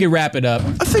 I think we could wrap it up.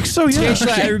 I think so. Yeah.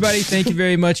 Jschlatt, everybody, thank you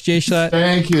very much, Jschlatt.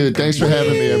 Thank you. Thanks for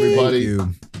having me, everybody.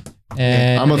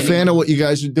 And I'm a fan of what you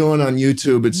guys are doing on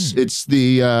YouTube.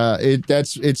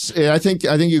 I think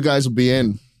you guys will be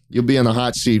in. You'll be in the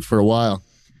hot seat for a while.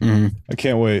 I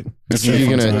can't wait.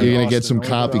 You're gonna get some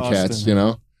copycats, you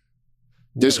know.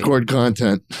 Discord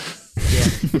content.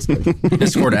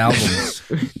 Discord albums.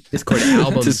 Discord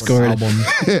albums. Discord. album.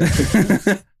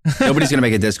 Nobody's gonna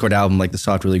make a Discord album like the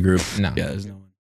Soft Really group. No. Yeah, there's no one.